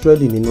ọmọ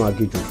Ísírẹ́lì nínú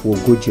aginjù fún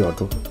 40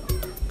 ọdún.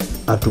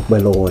 A dúpẹ́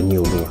lọ́wọ́ yín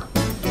Olúwa.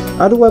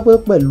 A dúpẹ́ pé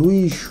pẹ̀lú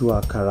ìṣù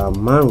àkàrà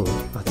 5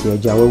 àti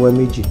ẹja wẹ́wẹ́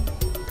 2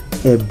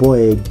 ẹ bọ́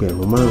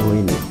ẹgbẹ̀rún 5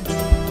 ènìyàn.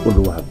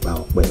 Olúwa gba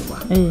ọpẹ́ wa.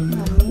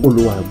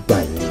 Olúwa gba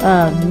ìyìn.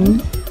 Àmín.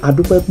 A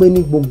dúpẹ́ pé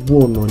ní gbogbo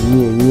ọ̀nà ni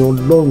ẹ̀yin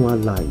Ọlọ́run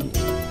alààyè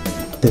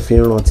tẹ́ fi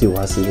rántí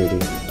wa sí rere.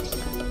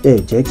 Ẹ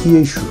jẹ́ kí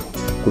èṣù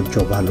kó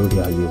jọba lórí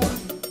ayé wa.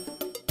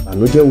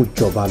 Ànújẹ́ ò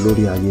jọba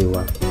lórí ayé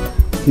wa.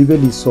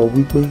 Bíbélì sọ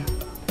wípé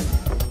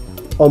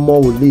ọmọ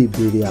ò lè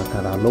béèrè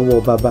àkàrà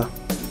lọ́wọ́ bàbá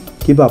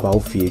kí bàbá ó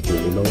fi ejò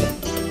lé lọ́wọ́.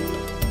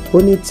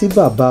 Ó ní tí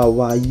bàbá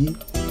wa ayé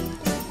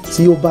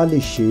tí ó bá lè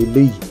ṣe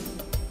eléyìí,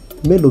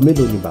 mélòó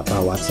ni bàbá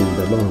wa tí ń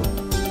bẹ lọ́run.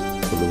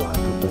 Olúwa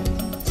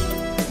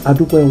a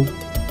dúpẹ́ o.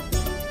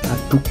 A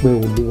dúpẹ́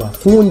Olúwa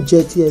fún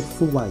oúnjẹ tí ẹ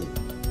fún wa yìí.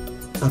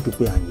 A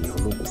dúpẹ́ a yìn ọ́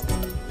lógo.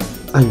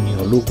 A yìn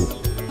ọ́ lógo.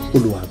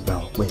 Olúwa gba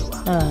ọpẹ́ wa.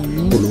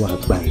 Àmín. Olúwa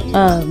gba ìyìn wa.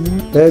 Àmín.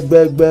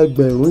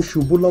 Ẹgbẹgbẹ̀rún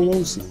ṣubú lọ́wọ́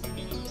òsì.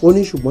 Ó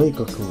ní ṣùgbọ́n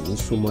ìkankan ò ní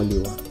súnmọ́lé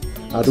wa.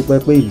 A dúpẹ́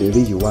pé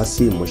ìlérí yìí wá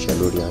sí ìmúṣẹ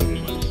lórí ayé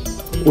wa.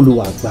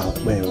 Olúwa gba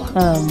ọpẹ́ wa.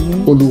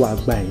 Àmín. Olúwa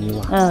gba ìyìn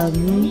wa.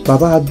 Àmín.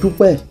 Bàbá a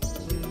dúpẹ́,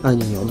 a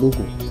yìn ọ́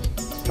lógo.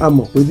 A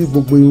mọ̀ pé bí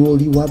gbogbo irun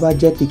orí wa bá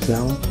jẹ́ kìkì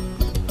ahọ́n,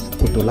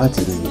 kò tó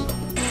láti rí i.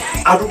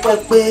 A dúpẹ́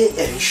pé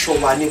ẹ̀ ń ṣọ́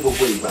wa ní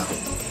gbogbo ìgbà.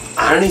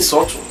 À ń rìn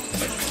sọ́tún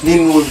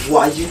nínú ewu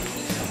ayé.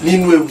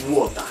 nínú ewu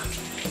ọ̀tá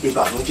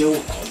ìbànújẹ́ ò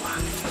kàn wá.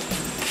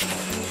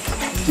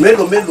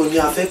 Mélòó mélòó ni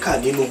a fẹ́ kà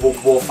nínú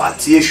gbogbo ọfà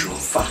tí èṣù ń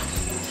fà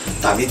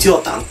tàbí tí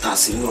ọ̀tá ń ta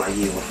sínú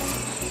ayé wa,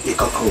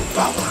 ìkankan ò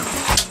bá wa.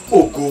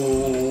 Ògo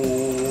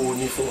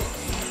ni fún ọ,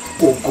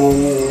 ògo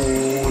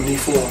ni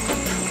fún ọ,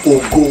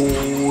 ògo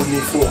ni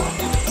fún ọ.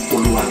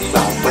 Olúwa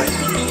gba ọpẹ́,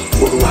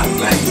 Olúwa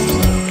gba ìyìn,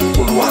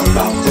 Olúwa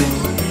gba ọpẹ́,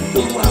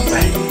 Olúwa gba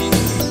ìyìn.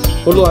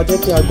 Olúwa jẹ́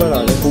kí agbára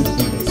rẹ kó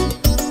gbilẹ̀ sí,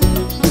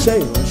 iṣẹ́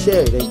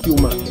ìránṣẹ́ rẹ kí ó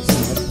máa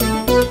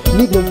tẹ̀síwájú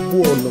ní gbogbo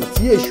ọ̀nà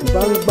tí èṣù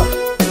bá ń gbà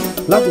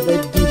láti fẹ́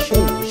di iṣẹ́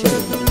ìránṣẹ́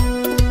rẹ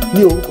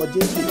ní orúkọ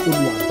Jésù.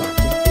 Olúwa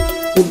bàjẹ́,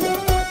 Olúwa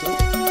bàjẹ́,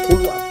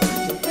 Olúwa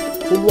bàjẹ́,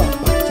 Olúwa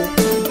bàjẹ́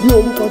ní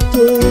orúkọ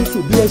Jésù.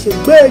 Bí ẹ ṣe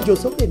gbé ejò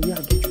sókè ní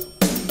aginjù,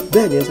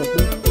 bẹ́ẹ̀ ni ẹ sọ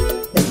pé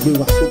ẹ gbé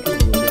wa sókè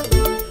ní orí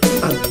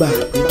àgbà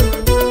àdúrà.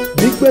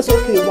 Gbígbé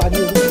sókè wa ní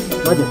orí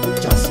má jẹ́ kó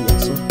já sí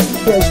ẹ̀sán.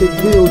 Bí ẹ ṣe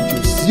gbé ojò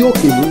sí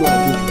òkè nínú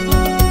aginjù,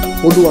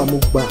 Olúwa mo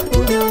gba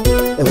àdúrà,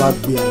 ẹ wá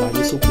gbé ara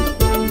yín sókè,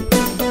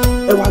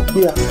 ẹ wá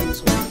gbé ara yín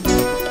sókè.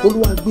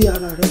 Olúwa gbé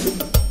ara rẹ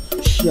sókè,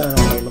 ṣí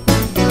ara rẹ lọ,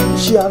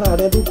 ṣí ara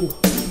rẹ lóko.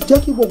 Jẹ́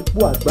kí gbogbo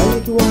àgbáyé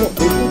kí wọ́n mọ̀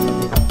pé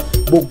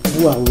gbogbo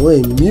àwọn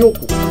ẹ̀mí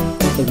òkùnkùn,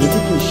 ẹ̀mí tí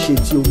kì í ṣe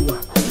ti Olúwa,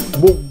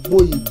 gbogbo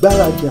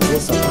ìgbáradì àwọn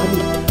Sàtánì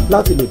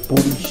láti lè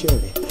borí iṣẹ́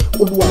rẹ̀,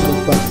 Olúwa mo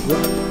gba àdúrà.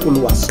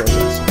 Olúwa sọ di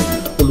asán,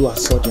 Olúwa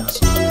sọ di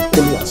asán,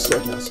 Olúwa sọ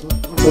di asán,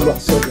 Olúwa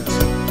sọ di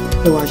asán.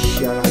 Ẹ wá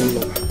ṣí ara yín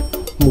lọ,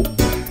 mo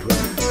gba àdúrà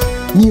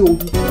ní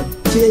orúkọ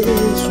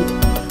Jésù.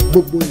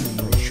 Gbogbo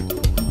ìmọ̀ èṣù,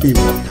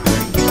 ìmọ̀ ọ̀tá,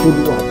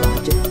 Olúwa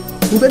bàjẹ́.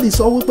 Bíbélì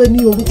sọ wípé ní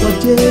orúkọ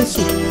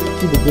Jésù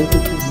kí gbogbo tó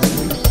kú máa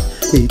lọ́nà,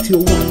 èyí tí ó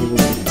wà ní orí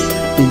rẹ̀,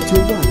 èyí tí ó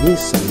wà ní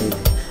ìsàlẹ̀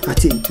rẹ̀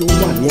àti èyí tí ó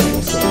wà ní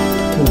ẹ̀wọ̀sán.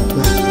 Mo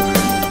gba àdúrà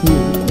ní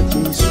orúkọ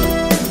Jésù.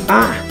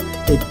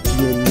 Ẹ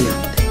di ẹni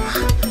àtẹ̀wá,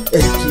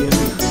 ẹ di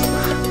ẹni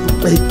àtẹ̀wá,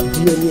 ẹ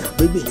di ẹni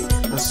àgbègbè,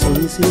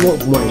 asọ̀yìn sí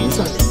ọ̀gbun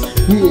àìnísàlẹ̀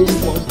ní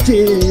orúkọ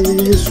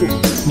Jésù.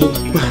 Mo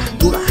gba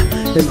àdúrà,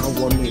 ẹ máa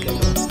wọnú ilẹ̀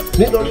náà.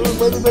 Nítorí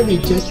wípé Bíbélì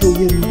jẹ́ kí ó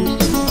yé mi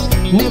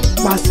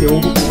nípasẹ̀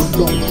orúkọ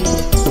Ọlọ́run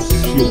kò sí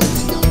ohun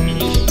tí a ò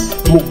lè ṣe.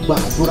 Mo gba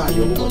àdúrà ní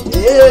orúkọ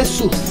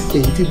Jésù.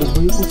 Èyí tí gbogbo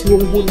ikú tí ó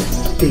ń wọlé,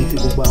 èyí tí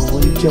gbogbo àwọn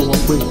oníjẹ́ wọn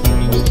pé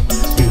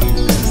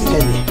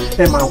ẹni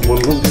ẹ máa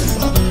wọnú ìlú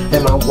lọ, ẹ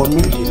máa wọnú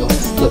ìlú lọ.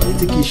 Pẹ̀lú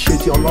tí kìí ṣe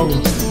ti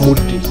Ọlọ́run, mo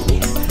dè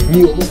ní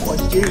orúkọ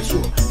Jésù.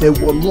 Ẹ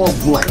wọnú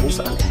ọ̀gbun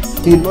àìnísàlẹ̀.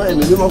 Iná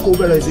ẹ̀mí mímọ́ kó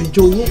bẹ̀rẹ̀ sí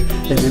jó yín,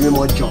 ẹ̀mí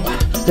mímọ́ jọba,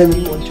 ẹ̀mí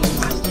mímọ́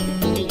jọba.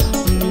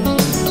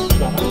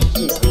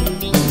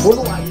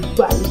 Olúwa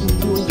gba ibi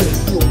tí ó yẹ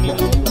kí o gbà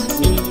nínú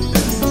ayé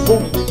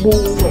gbogbo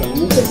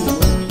ẹ̀mí tẹ̀lé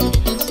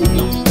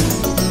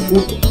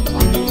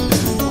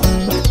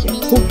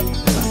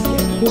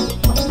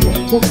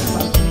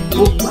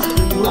ó gba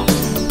àdúrà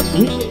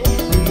ní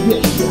bí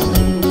ẹ̀ṣẹ̀ ara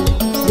rẹ̀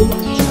ló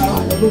máa ṣe ara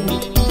rẹ̀ lórí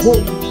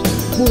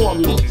gbogbo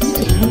ọ̀nà tí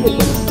èyí lè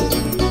gbà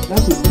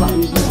láti bá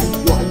ibi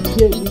àjọ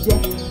ayé mi jẹ́,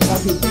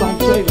 láti bá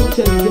iṣẹ́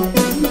ìránṣẹ́ mi jẹ́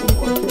ní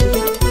orúkọ Jésù.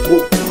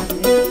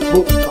 Mo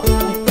gbà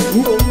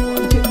ní orúkọ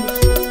Jésù.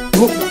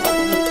 Mo gbà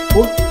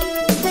ó.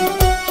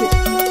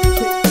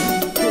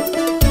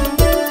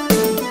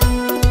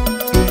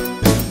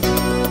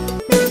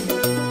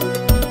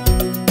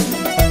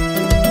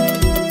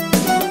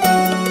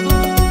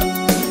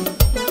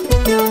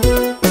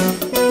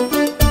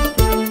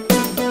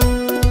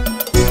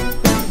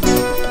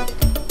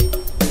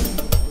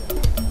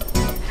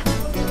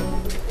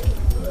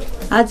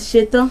 A ti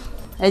ṣetán,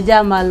 ẹ jẹ́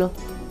á máa lọ.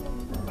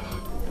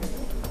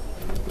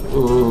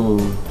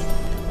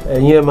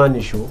 Ẹ̀yin ẹ máa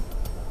nìṣó,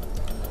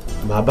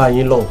 màá bá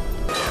yín lọ.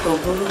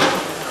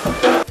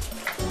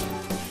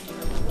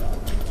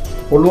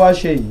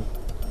 Olúwaṣeyì,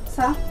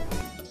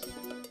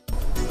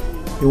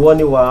 ìwọ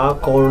ni wàá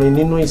kọ orin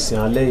nínú ìsìn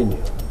alẹ́ yìí.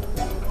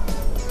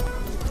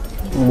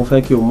 Mo fẹ́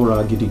kí o múra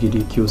gidigidi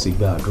kí o sì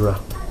gba àdúrà.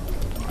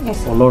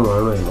 Ọlọ́run á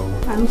ràn ẹ́ lọ́wọ́.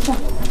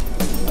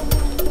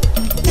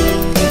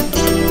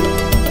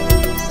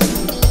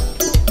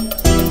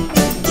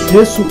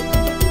 Jésù,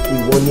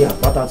 ìwọ ni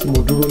àpáta tí mo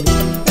dúró lé.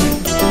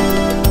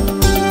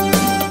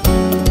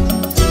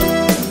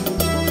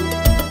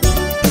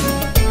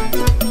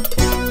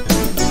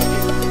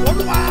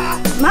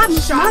 Màámi,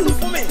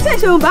 ṣé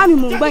ìṣe òun bá mi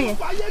mò ń gbọ́ yẹn?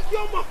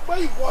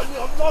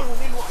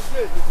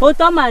 Ó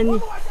tọ́ màá ní.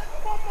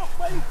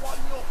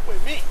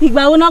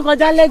 Ìgbà wo náà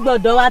kọjá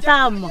lẹ́gbọ̀dọ̀ wa tá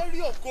a mọ̀?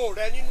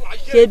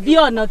 Ṣebí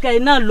ọ̀nà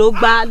kẹrin náà ló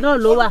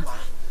wà.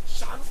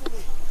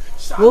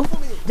 Wo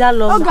já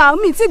lọ. Ọ̀gá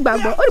mi ti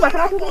gbàgbọ́, ó dìgbà tí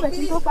wọ́n tún bẹ̀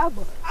tí tó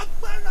gbàgbọ́.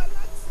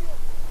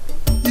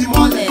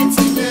 Ìmọ̀lẹ̀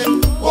ti dé,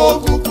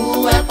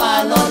 òkùnkùn ẹ̀ pa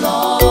lọ́lọ́.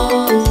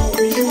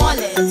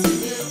 Ìmọ̀lẹ̀ ti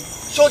dé.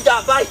 Sójà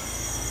báyìí,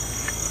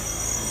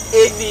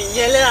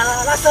 ènìyàn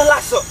ẹlẹ́ran lásán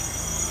lásán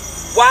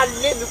wá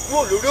lé mi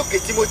kúrò lórí òkè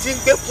tí mo ti ń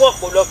gbé fún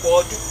ọ̀pọ̀lọpọ̀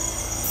ọdún.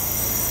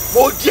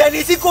 Mo di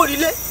ẹni tí kò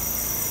nílé,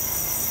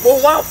 mo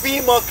wá fi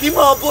ìmọ̀ kí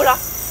mọ̀ bóra.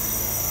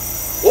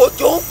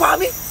 Òjò ń pa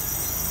mí,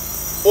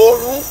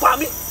 òòrùn ń pa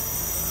mí.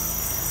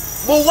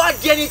 Mo wá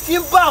di ẹni tí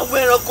ń bá àwọn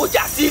ẹranko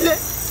jà sí ilé.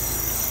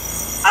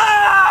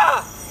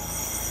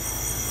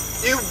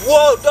 Ìwọ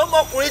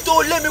ọ̀dọ́mọkùnrin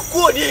tó lé mi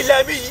kúrò ní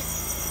ilẹ̀ mi yìí,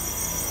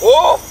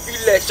 ó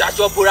filẹ̀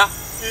ṣaṣọ bora,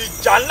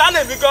 ìjà ńlá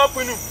lèmi gan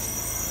pinnu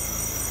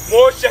mo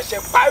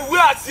ṣẹ̀ṣẹ̀ pa ìwé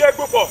àti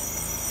egbò pọ̀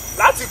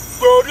láti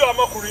pe orí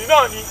ọmọkùnrin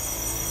náà ni.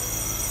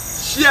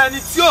 ṣé ẹni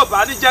tí ò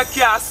bá ní jẹ́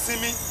kí a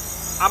sinmi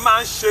a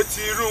máa ń ṣe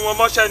ti irú wọn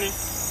mọ́ṣẹ́ ni.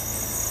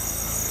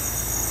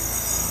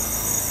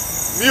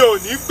 mi ò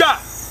ní gbà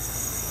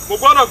mo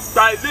gbọ́dọ̀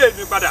gba ilé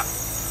mi padà.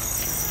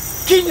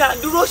 kí ni à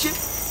ń dúró ṣe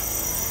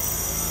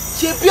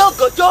bí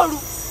ọ̀gànjọ́ òru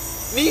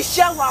ni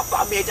iṣẹ́ àwọn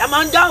àbàmì ẹ̀dá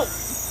máa ń dáhùn.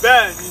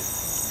 bẹ́ẹ̀ ni.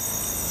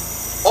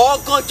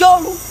 ọ̀gànjọ́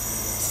òru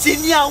sì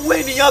ni àwọn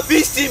ènìyàn fi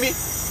ń sinmi.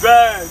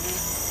 bẹ́ẹ̀ ni.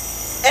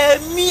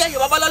 ẹ̀mí Ayọ̀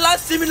Babalola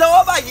sinmi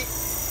lọ́wọ́ báyìí.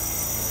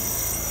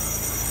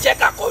 jẹ́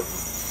ká kọlù.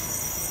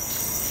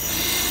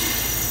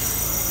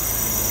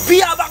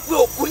 bí a bá pe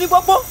òkú ní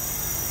gbogbo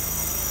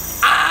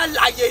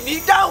alààyè ní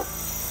dáhùn.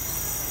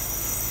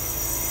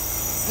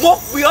 mo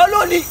pè ọ́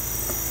lónìí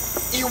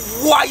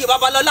ìwọ Ayọ̀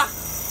Babalola.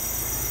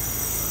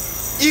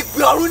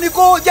 ìpè ọ̀run ni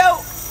kó o jẹ́ o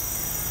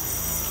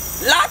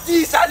láti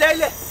ìsàlẹ̀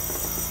ilẹ̀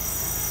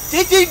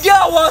títí dé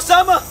ọ̀wọ́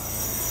sánmọ̀.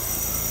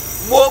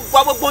 mo gba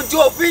gbogbo tí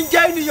o fi ń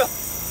jẹ́ ènìyàn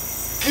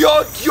kí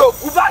o di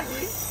òkú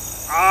báyìí.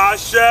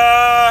 àṣẹ.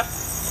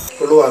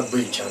 Olúwa gbé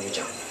ìjà mi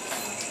jà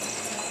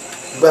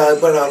gba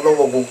agbára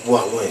lọ́wọ́ gbogbo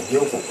àwọn ẹ̀mí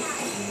òkùnkùn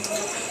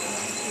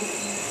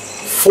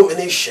fún mi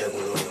ní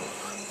ìṣẹ́gun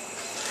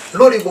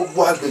lórí gbogbo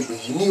agbègbè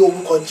yìí ní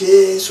orúkọ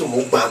Jésù. mo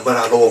gba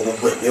agbára lọ́wọ́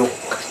gbogbo ẹ̀mí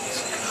òkùnkùn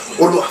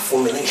Olúwa fún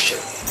mi ní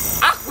ìṣẹ́gun.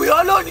 a pè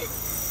ọ́ lónìí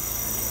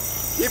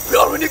ìpè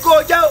ọ̀run ni kó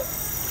o jẹ́ o.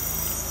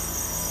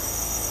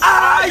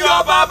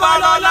 Ayo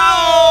Babalola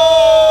o.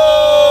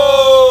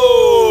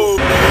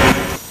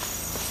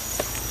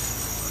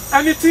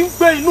 ẹni tí ń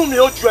gbé inú mi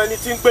ó ju ẹni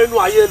tí ń gbé inú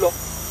ayé lọ.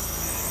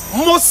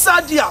 mo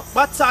sá di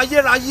àpáta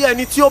ayérayé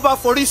ẹni tí ó bá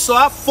forí sọ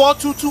á fọ́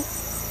tútú.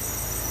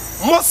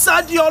 mo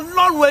sá di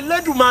Ọlọ́run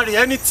Elédùmarè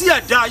ẹni tí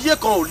ẹ̀dá ayé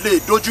kan ò lè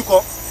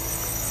dojúkọ.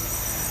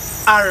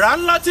 àrá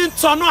ńlá tí ń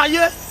tanná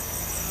ayé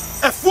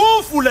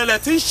ẹ̀fúùfù lẹ̀lẹ̀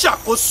tí ń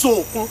ṣàkóso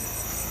òkun.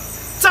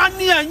 ta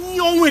ni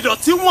ẹ̀yin ohun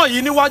ìdọ̀tí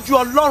wọ̀nyí níwájú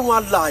Ọlọ́run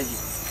alààyè?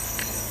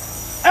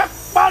 ẹ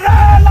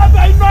parẹ́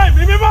lábẹ́ iná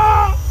ẹ̀mí mímọ́.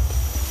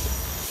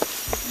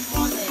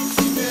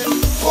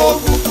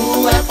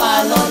 Òkùnkùn ẹ pa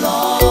lọ́lọ́.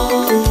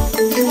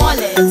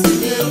 Ìmọ́lẹ̀ ti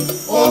dé.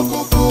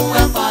 Òkùnkùn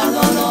ẹ pa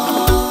lọ́lọ́.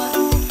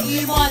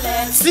 Ìmọ́lẹ̀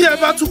ti dé. tí ẹ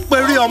bá tún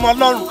perí ọmọ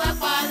Ọlọ́run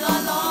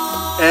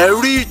ẹ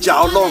rí ìjà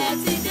Ọlọ́run.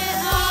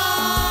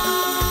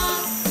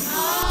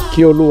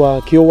 kí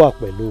Olúwa kí ó wà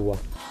pẹ̀lú wa.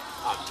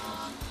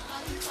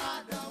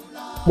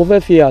 mo fẹ́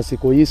fi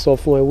àsìkò yìí sọ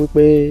fún ẹ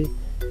wípé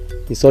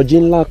ìsọjí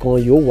ńlá kan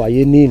yóò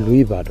wáyé ní ìlú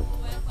Ìbàdàn.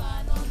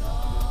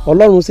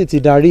 Ọlọ́run sì ti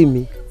darí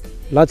mi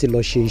láti lọ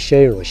ṣe iṣẹ́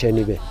ìránṣẹ́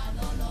níbẹ̀.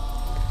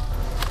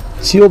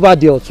 tí ó bá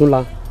di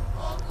ọ̀túnla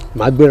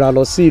màá gbéra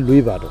lọ sí ìlú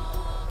Ìbàdàn.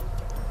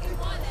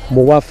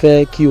 mo wá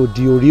fẹ́ kí o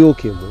di orí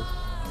òkè mú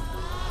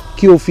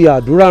kí o fi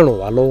àdúrà ràn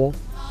wá lọ́wọ́.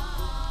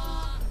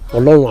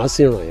 Ọlọ́run á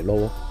sì ràn ẹ́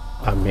lọ́wọ́.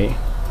 àmín.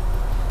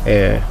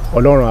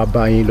 Ọlọ́run á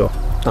bá yín lọ.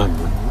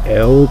 àmín. ẹ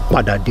ó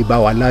padà dé bá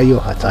wa láyọ̀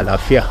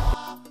àtàlàáfíà.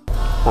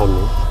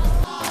 àmín.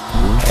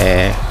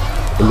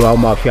 Olúwa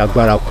máa fi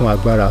agbára kún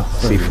agbára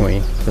sí fún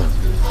yín.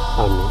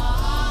 àmín.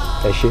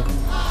 ẹ ṣé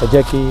ẹ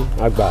jẹ́ kí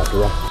a gba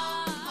àdúrà.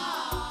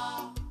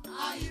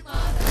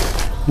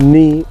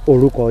 ní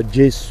orúkọ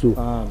Jésù.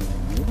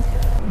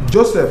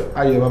 Joseph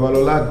Ayo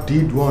Babalola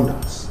did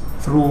wonders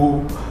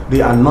through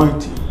the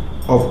anointing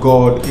of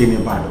God in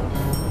Ibadan.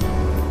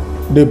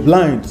 The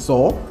blind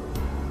saw,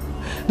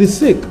 the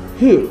sick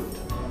healed,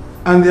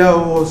 and there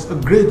was a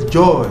great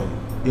joy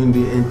in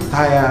the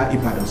entire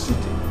Ibadan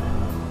city.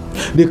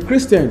 The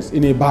Christians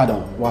in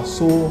Ibadan were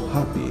so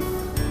happy.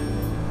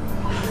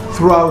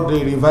 Throughout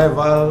the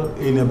revival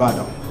in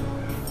Ibadan,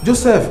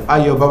 Joseph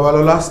Ayo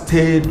Babalola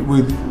stayed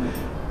with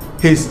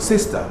his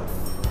sister,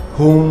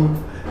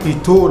 whom he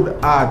told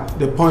at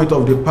the point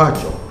of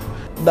departure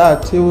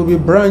that he will be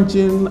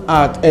branching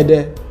at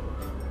Ede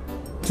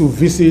to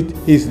visit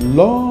his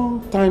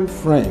long-time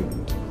friend,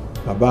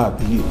 Baba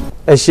Adeoye.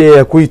 ẹ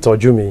ṣé ẹ kú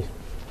ìtọ́jú mi.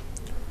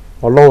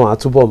 Ọlọ́run á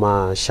túbọ̀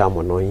máa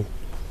ṣamọ̀nà yín.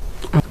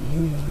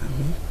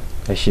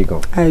 ẹ ṣé gan.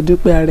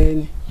 àìdúpẹ́ ara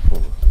ẹni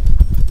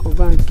kò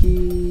bá ń kí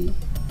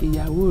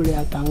ìyàwó rẹ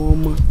àtàwọn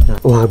ọmọ.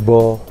 wọ́n á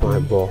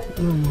gbọ́.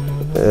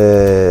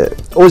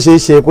 ó ṣeé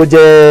ṣe kó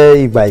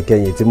jẹ́ ìgbà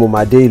ìkẹyìn tí mo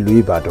máa dé ìlú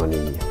Ìbàdàn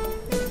nìyí.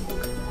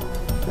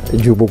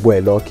 ju gbogbo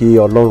ẹ̀ lọ kí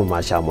Ọlọ́run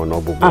máa ṣamọ̀nà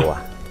gbogbo wa.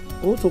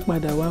 ó tún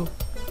padà wá o.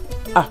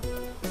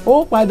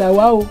 ó padà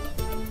wá o.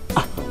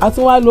 a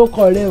tún wá ló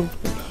kọ rẹ o.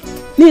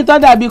 ní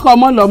ìtọ́jà bíi kọ́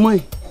ọmọ lọ́mọ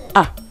yìí.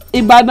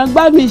 Ìbàdàn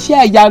gbádùn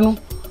iṣẹ́ ìyanu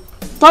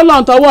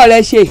tọ́lọ̀ tọwọ́ rẹ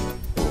ṣe.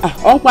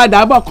 ó ń padà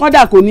bọ̀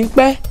kọ́dà kò ní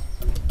pẹ́.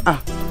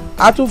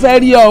 a tún fẹ́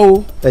rí ọ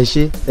o. ẹ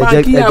ṣé ẹ máa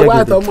jẹ́ kí ìyàwó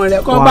àtọmọ rẹ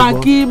kọ́ bá ń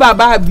kí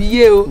bàbá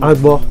àbíyé o. a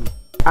gbọ́.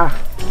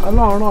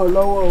 Ọlọ́run ràn ọ́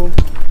lọ́wọ́ o.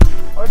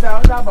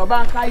 ọ̀dà bàbá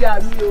ń káyà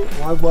mí o.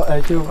 wọ́n gbọ́ ẹ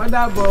ṣé o.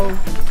 ọ̀dà bọ̀ o.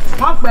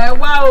 wọ́n pẹ́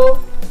wá o.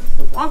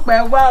 wọ́n pẹ́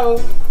wá o.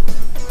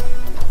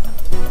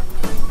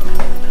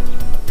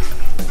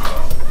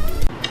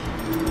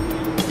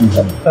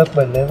 ẹ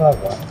pẹ̀lẹ́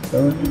bàbá.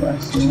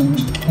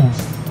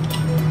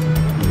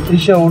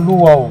 iṣẹ́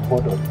Olúwa ò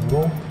gbọ́dọ̀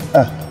dúró.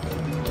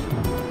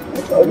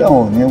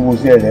 Ọlọ́run ò ní wo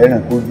iṣẹ́ rẹ̀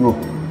ràn kó dúró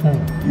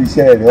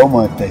iṣẹ́ rẹ̀ ó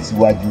máa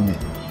tẹ̀síwájú ni.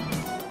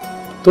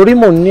 Torí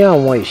mò ń ní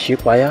àwọn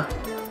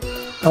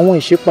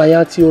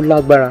ìṣípayá tí ó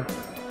lágbára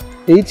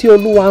èyí tí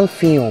Olúwa ń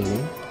fi hàn mí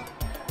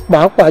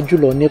pàápàá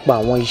jùlọ nípa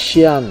àwọn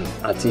iṣẹ́ àmì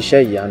àti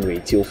iṣẹ́ ìyanu èyí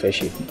tí ó fẹ́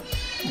ṣe.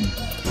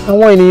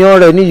 Àwọn ènìyàn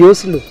rẹ̀ ni yóò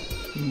sì lò.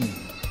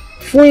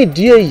 Fún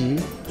ìdí èyí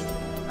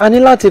a ní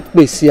láti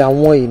pèsè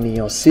àwọn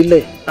ènìyàn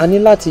sílẹ̀, a ní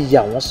láti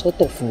yà wọ́n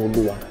sọ́tọ̀ fún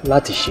Olúwa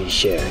láti ṣe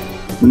iṣẹ́ rẹ̀.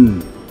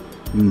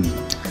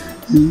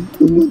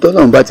 Gbogbo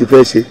tọ́lọ́run bá ti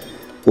fẹ́ ṣe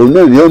òun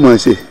náà ni ó máa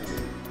ṣe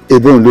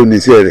Evom ló ní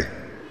iṣẹ́ rẹ̀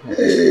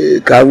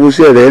káwó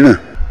iṣẹ́ rẹ̀ náà.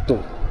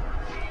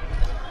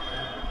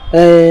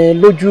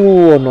 Lójú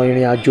ọ̀nà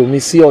ìrìn àjò mi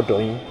sí ọ̀dọ̀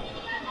yín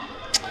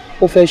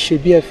ó fẹ́ ṣe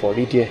bí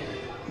ẹ̀fọ́rí díẹ̀.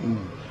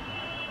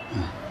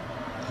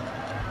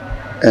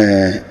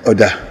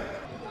 Ọ̀dà.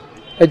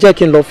 Ẹ jẹ́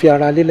kí n lọ fi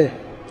ara lélẹ̀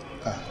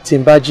tí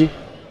n bá jí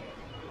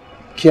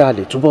kí a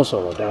lè túbọ̀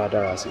sọ̀rọ̀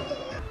dáradára sí i.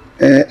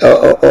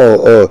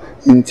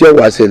 N tí ó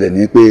wá ṣẹlẹ̀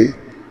ni pé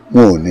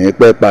wọn ò ní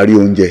pẹ́ parí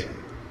oúnjẹ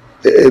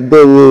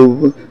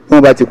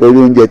wọ́n bá ti parí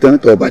oúnjẹ tán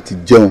tó bá ti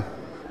jẹun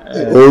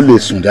ó lè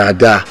sùn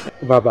dáadáa.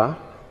 Bàbá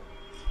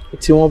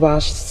tí wọ́n bá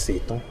ṣe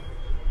tán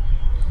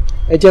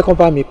ẹ jẹ́ kán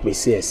bá mi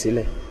pèsè ẹ̀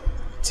sílẹ̀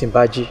tí n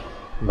bá jí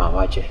màá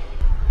wá jẹ.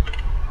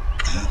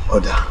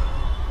 Ọ̀dà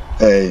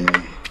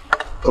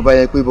tó bá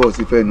yẹ pé bọ́ọ̀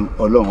sí fẹ́nu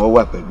Ọlọ́run ó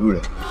wà pẹ̀lú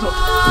rẹ̀.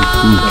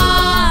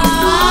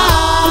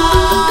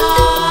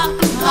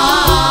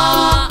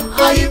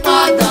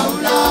 Ayipada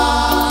ula.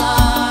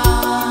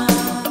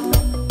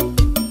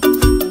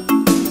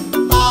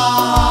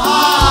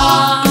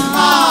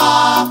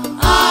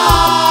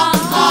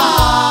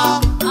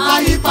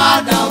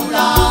 Ayipada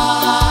ula.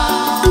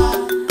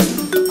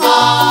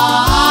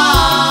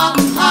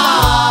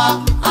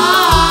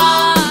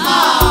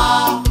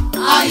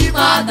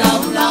 Ayipada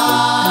ula.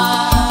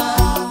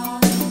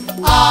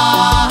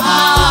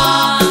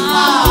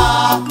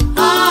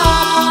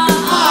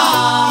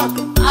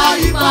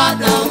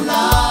 Ayipada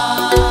ula.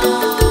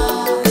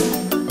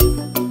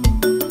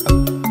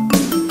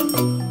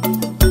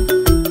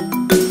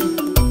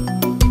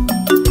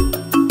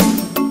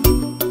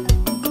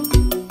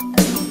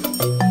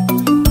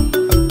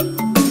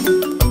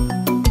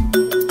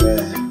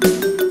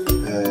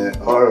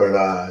 Ọ̀rọ̀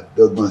la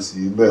dọ́gbọ́n sí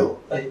bẹ́ẹ̀ o.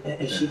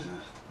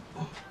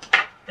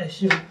 Ẹ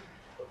ṣé o.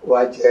 Wá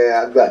jẹ́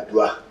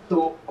àgbàdua. Tó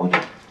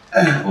ọjọ́.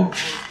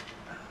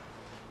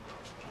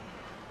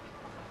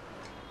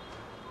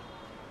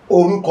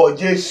 Orúkọ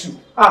Jésù.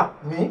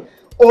 Àmín.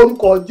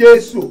 Orúkọ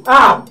Jésù.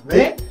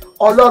 Àmín.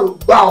 Ọlọ́run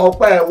gba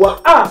ọpẹ́ wa.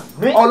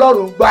 Àmín.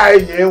 Ọlọ́run gba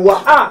ìyìn wa.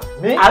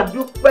 Àmín. A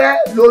dúpẹ́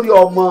lórí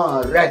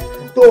ọmọ rẹ̀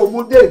tó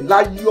mú dé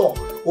láyọ̀.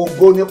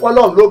 Ògo ni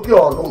fọ́lọ́run lókè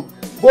ọ̀run.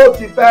 Bó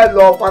ti fẹ́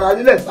lọ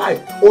faralílẹ̀ báyìí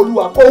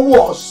Olúwa kó wò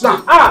ọ́ sàn.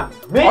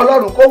 Àmín.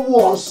 Ọlọ́run kó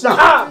wò ọ́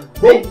sàn.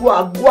 Gbogbo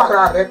àgọ́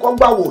ara rẹ̀ kó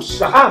gbà wò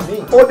sàn.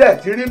 Àmín. Ó dẹ̀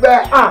ti rí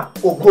bẹ́ẹ̀.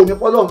 Ògo ni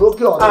fọ́lọ́run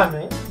lókè ọ̀run.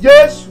 Àmín.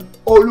 Jésù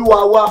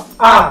Olúwa wa.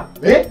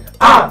 Àmín.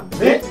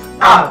 Àmín.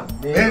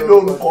 Àmín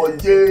lórúkọ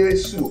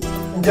Jésù.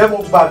 Ǹjẹ́ mo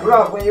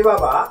gbàdúrà fún yín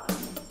bàbá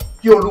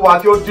kí Olúwa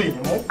kí ó dì yín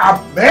mú.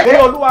 Àmín. Kí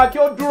Olúwa kí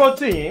ó dúró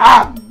tì yín.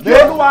 Àmín. Kí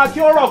Olúwa kí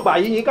ó rọ̀gbà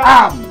yí yín ká.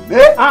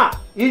 Àmín.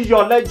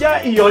 Iyọ̀ lẹ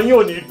jẹ́ iyọ̀ yín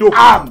ò ní dòkú.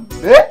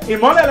 Àmín.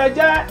 Ìmọ́lẹ̀ lẹ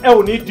jẹ́ ẹ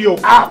ò ní di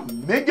òkú.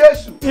 Àmín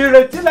Jésù.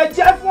 Ìrètí lẹ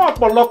jẹ́ fún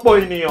ọ̀pọ̀lọpọ̀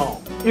ènìyàn.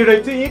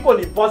 Ìrètí yín kò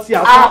ní bọ́ sí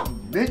asán.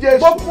 Àmín Jésù.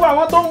 Gbogbo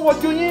àwọn tó ń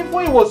wojú yín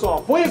fún ìwòsàn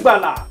fún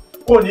ìgbàlà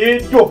kò ní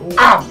dòkú.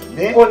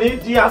 Àmín. Kò ní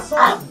di asán.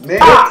 Àmín.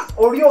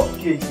 Orí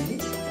òkè yìí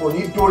kò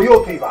ní dorí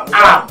òkè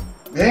ìbànújẹ́.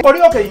 Àmín. Orí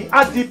òkè yìí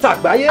á di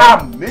tàgbáyé.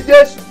 Àmín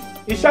Jésù.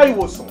 Iṣẹ́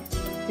ìwòsàn,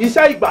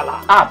 iṣẹ́ ìgbàlà,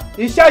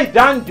 iṣẹ́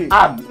ìdáǹdè,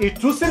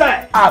 ìtúsílẹ̀,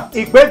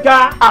 ìgbéga,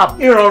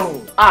 ìrọ̀rùn.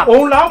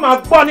 Òun la ó máa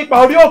gbọ́ nípa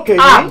orí òkè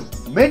yìí.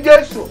 Àmín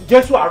Jésù.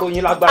 Jésù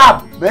àròyìn lágbára.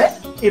 Àmín.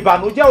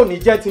 Ìbànújẹ́ ò ní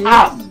jẹ́ tiyín.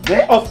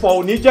 Àmín. Ọ̀fọ̀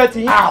ò ní jẹ́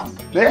tiyín.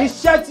 Àmín.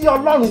 Iṣẹ́ tí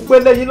Ọlọ́run gbé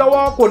lé yín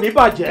lọ́wọ́ kò ní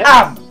bàjẹ́.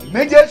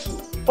 Àmín Jésù.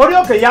 Orí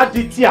òkè yìí á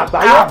di ti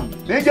àgbáyé.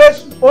 Àmín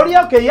Jésù. Orí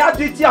òkè yìí á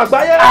di ti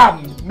àgbáyé.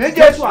 Àmín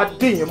Jésù á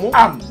dì yín mú.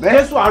 Àmín.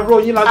 Jésù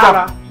àròyìn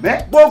lágbára. Àmín.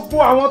 Gbogbo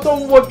àwọn tó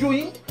ń wojú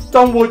yín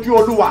tó ń wojú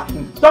Olúwa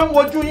tó ń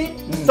wojú yín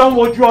tó ń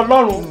wojú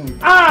Ọlọ́run.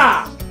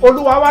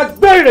 Olúwa wa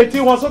gbé ìrètí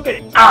wọn sókè.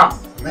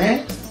 Àmín.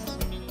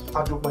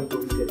 Adúpẹ́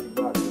nítorí tí ẹ ti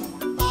gbọ́ àdúrà.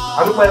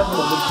 Adúpẹ́ fún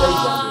gbogbo iṣẹ́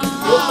ìyanu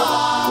yóò padà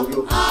lórí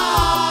òkè.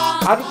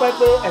 Adúpẹ́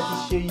pé ẹ ti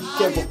ṣe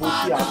iṣẹ́ gbogbo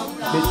tí a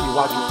gbé sí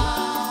iwájú yín.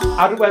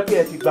 Adúpẹ́ pé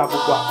ẹ ti gba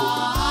gbogbo àkókò.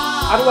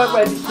 Adúpẹ́ pé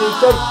ẹ ti ṣe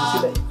iṣẹ́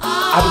ìtúsílẹ̀.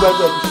 Adúpẹ́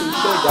pé ẹ ti ṣe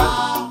iṣẹ́ ìdáhùn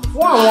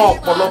fún àwọn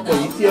ọ̀pọ̀lọpọ̀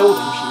èyí tí ẹ ó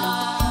tún ṣe.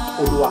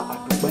 Olúwa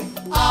adúpẹ́.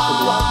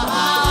 Olúwa gbà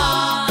á.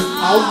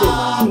 A ó lè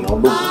máa yìn ọ́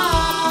lógo.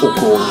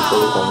 Ògo ni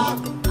orúkọ yín.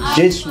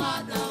 Jésù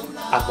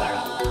agbára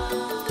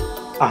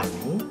wa.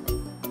 Àmín.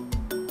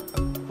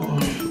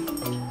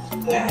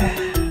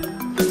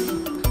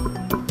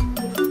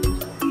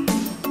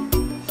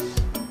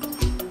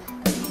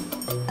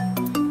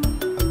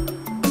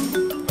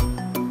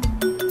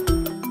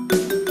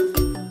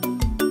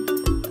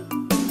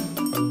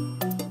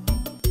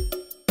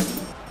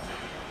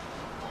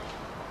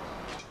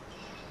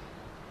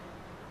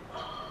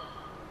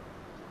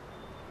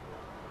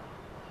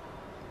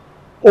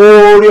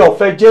 oore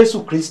ọ̀fẹ́ Jésù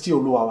Kristi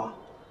Olúwa wa,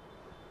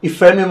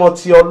 ìfẹ́ mímọ́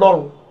ti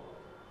Ọlọ́run,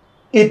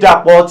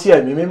 ìdàpọ̀ ti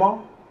ẹ̀mí mímọ́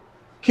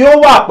kí ó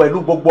wà pẹ̀lú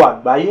gbogbo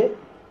àgbáyé.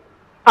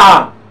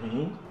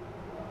 Àmín.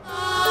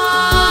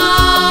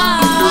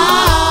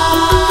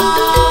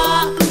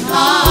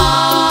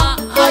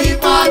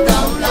 Ayipada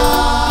ula.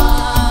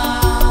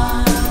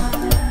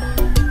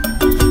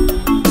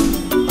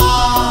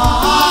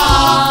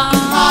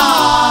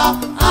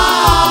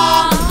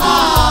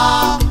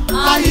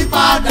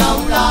 Ayipada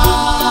ula.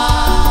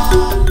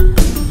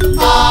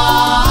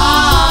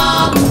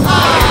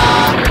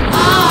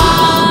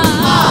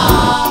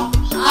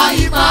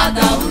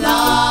 Ayipada ula.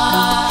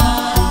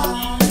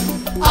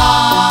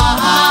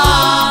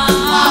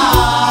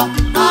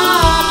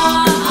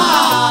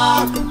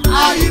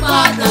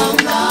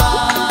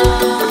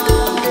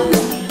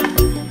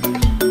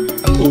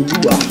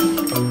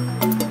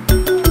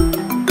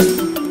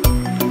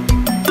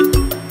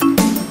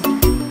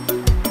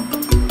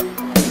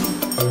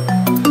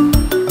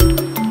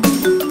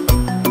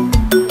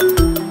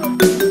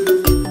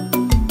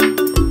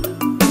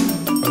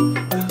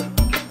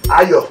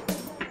 Ayo,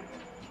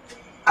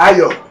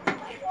 Ayo,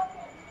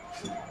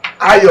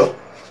 Ayo,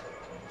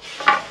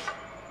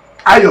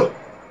 Ayo,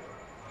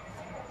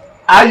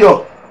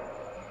 Ayo,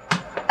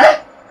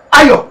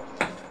 Ayo,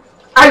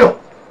 Ayo,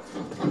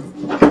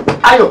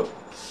 Ayo,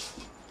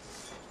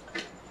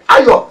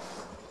 Ayo,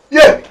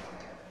 ye,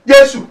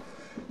 Jésù,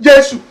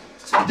 Jésù,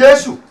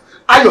 Jésù,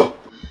 Ayo,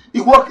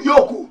 ìwọ kì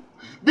yóò kú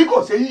bí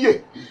kò ṣe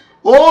yíyè,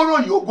 ó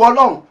ròyìn ògo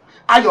Ọlọ́run,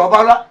 Ayo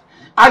Babalola,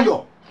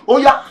 Ayo, ó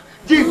yá,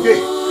 jíǹde,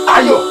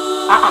 Ayo.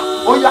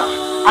 Oya,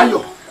 Ayo,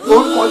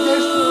 orúkọ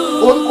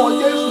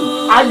Jésù,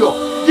 Ayo,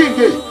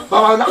 jíǹde,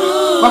 Babalola,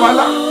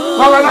 Babalola,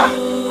 Babalola,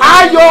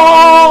 Ayo.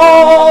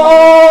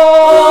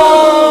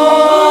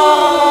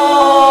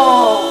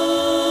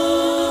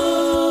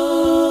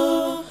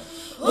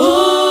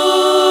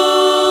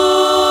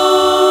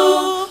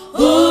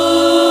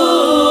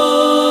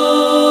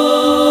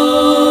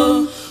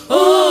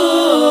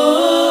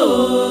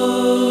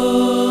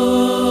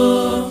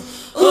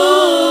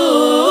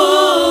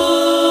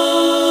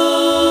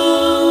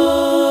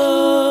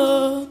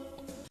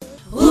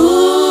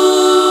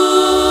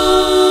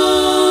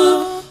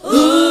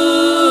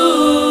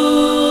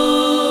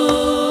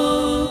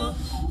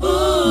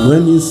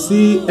 When you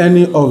see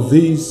any of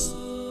these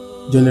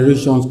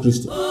generations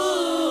Christians,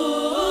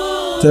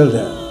 tell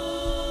them,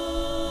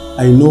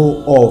 I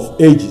know of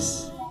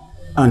ages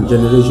and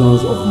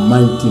generations of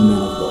mighty men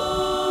of God.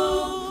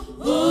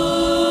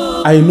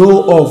 I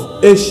know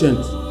of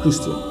ancient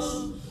Christians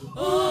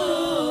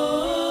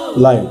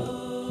like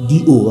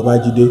D.O.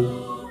 Babajide,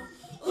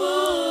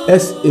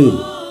 S.A.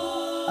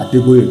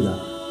 Adegboyega,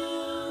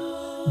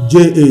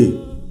 J.A.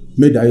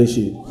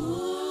 Medayeshe,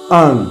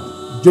 and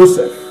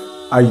Joseph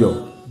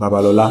Ayo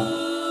Babalola.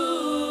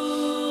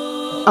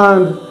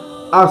 And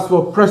as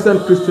for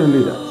present Christian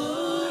leaders,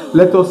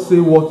 let us see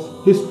what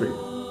history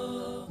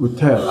will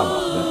tell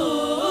about them.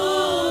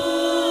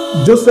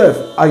 Joseph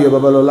Ayo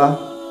Babalola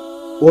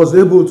was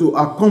able to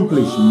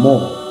accomplish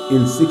more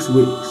in 6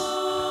 weeks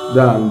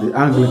than the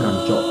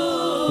Anglican Church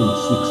in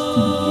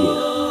 60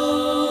 years.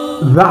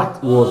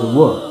 That was the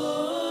words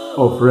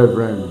of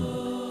Reverend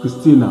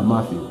Christina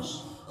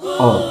Matthews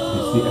of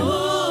the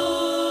CNS.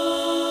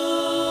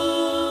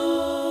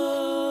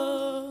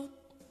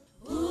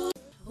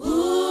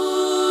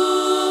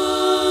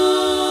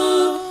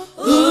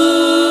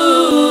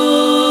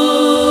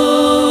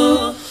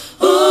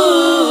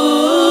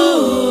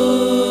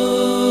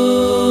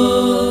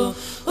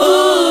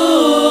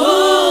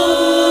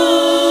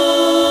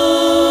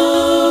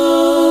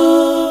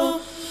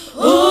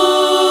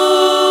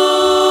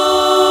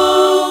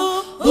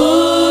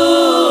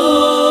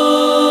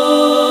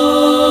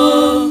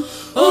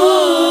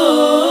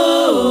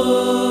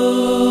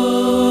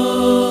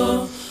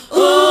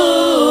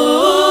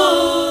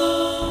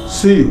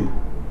 See you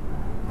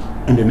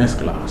in the next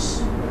class.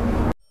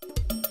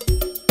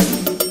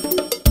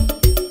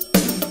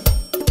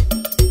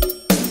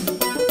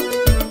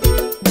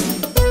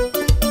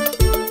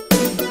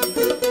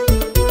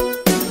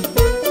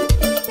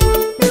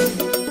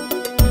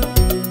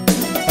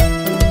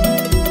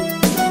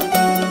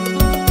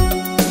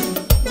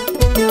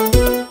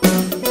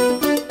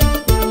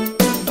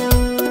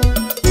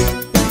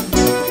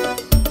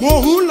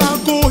 Mohun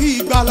lago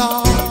ìgbàlà.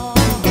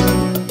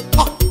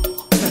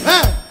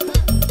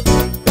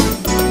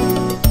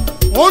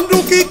 Ó ń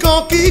dún kíkan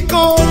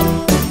kíkan.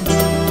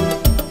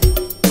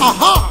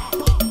 Aha!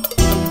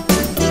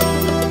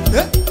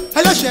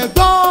 Ẹlẹ́ṣẹ̀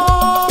gbọ́,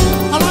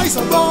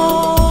 aláìsàn gbọ́,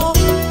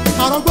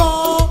 àrùn gbọ́,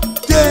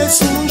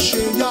 Jésù ń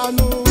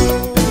ṣèyanu.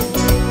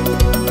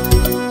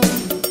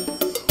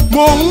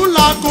 Mohun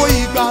lago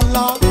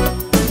ìgbàlà.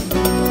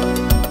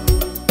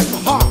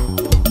 Aha!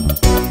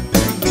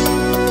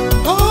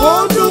 Ó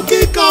ń dún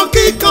kíkan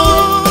kíkan.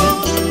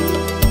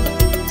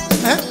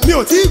 Mi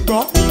ò tí ì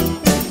gbọ́.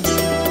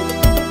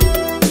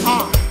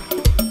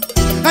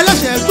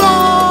 Ẹlẹ́ṣẹ̀ gbọ́,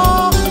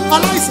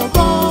 aláìsàn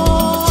gbọ́,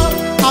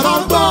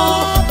 àrùn gbọ́,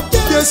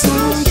 Jésù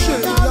ń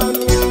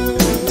ṣèyanu.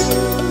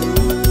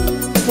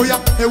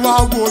 ẹ wá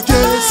wo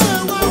Jésù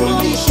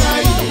oníṣẹ́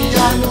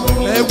ìyanu.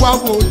 Ẹ wá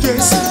wo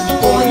Jésù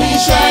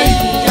oníṣẹ́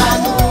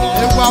ìyanu.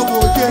 Ẹ wá wo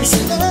Jésù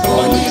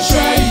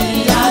oníṣẹ́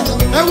ìyanu.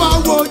 Ẹ wá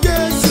wo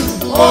Jésù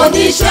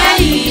oníṣẹ́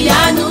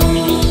ìyanu.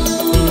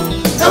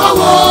 Ẹ wá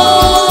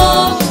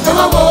wo.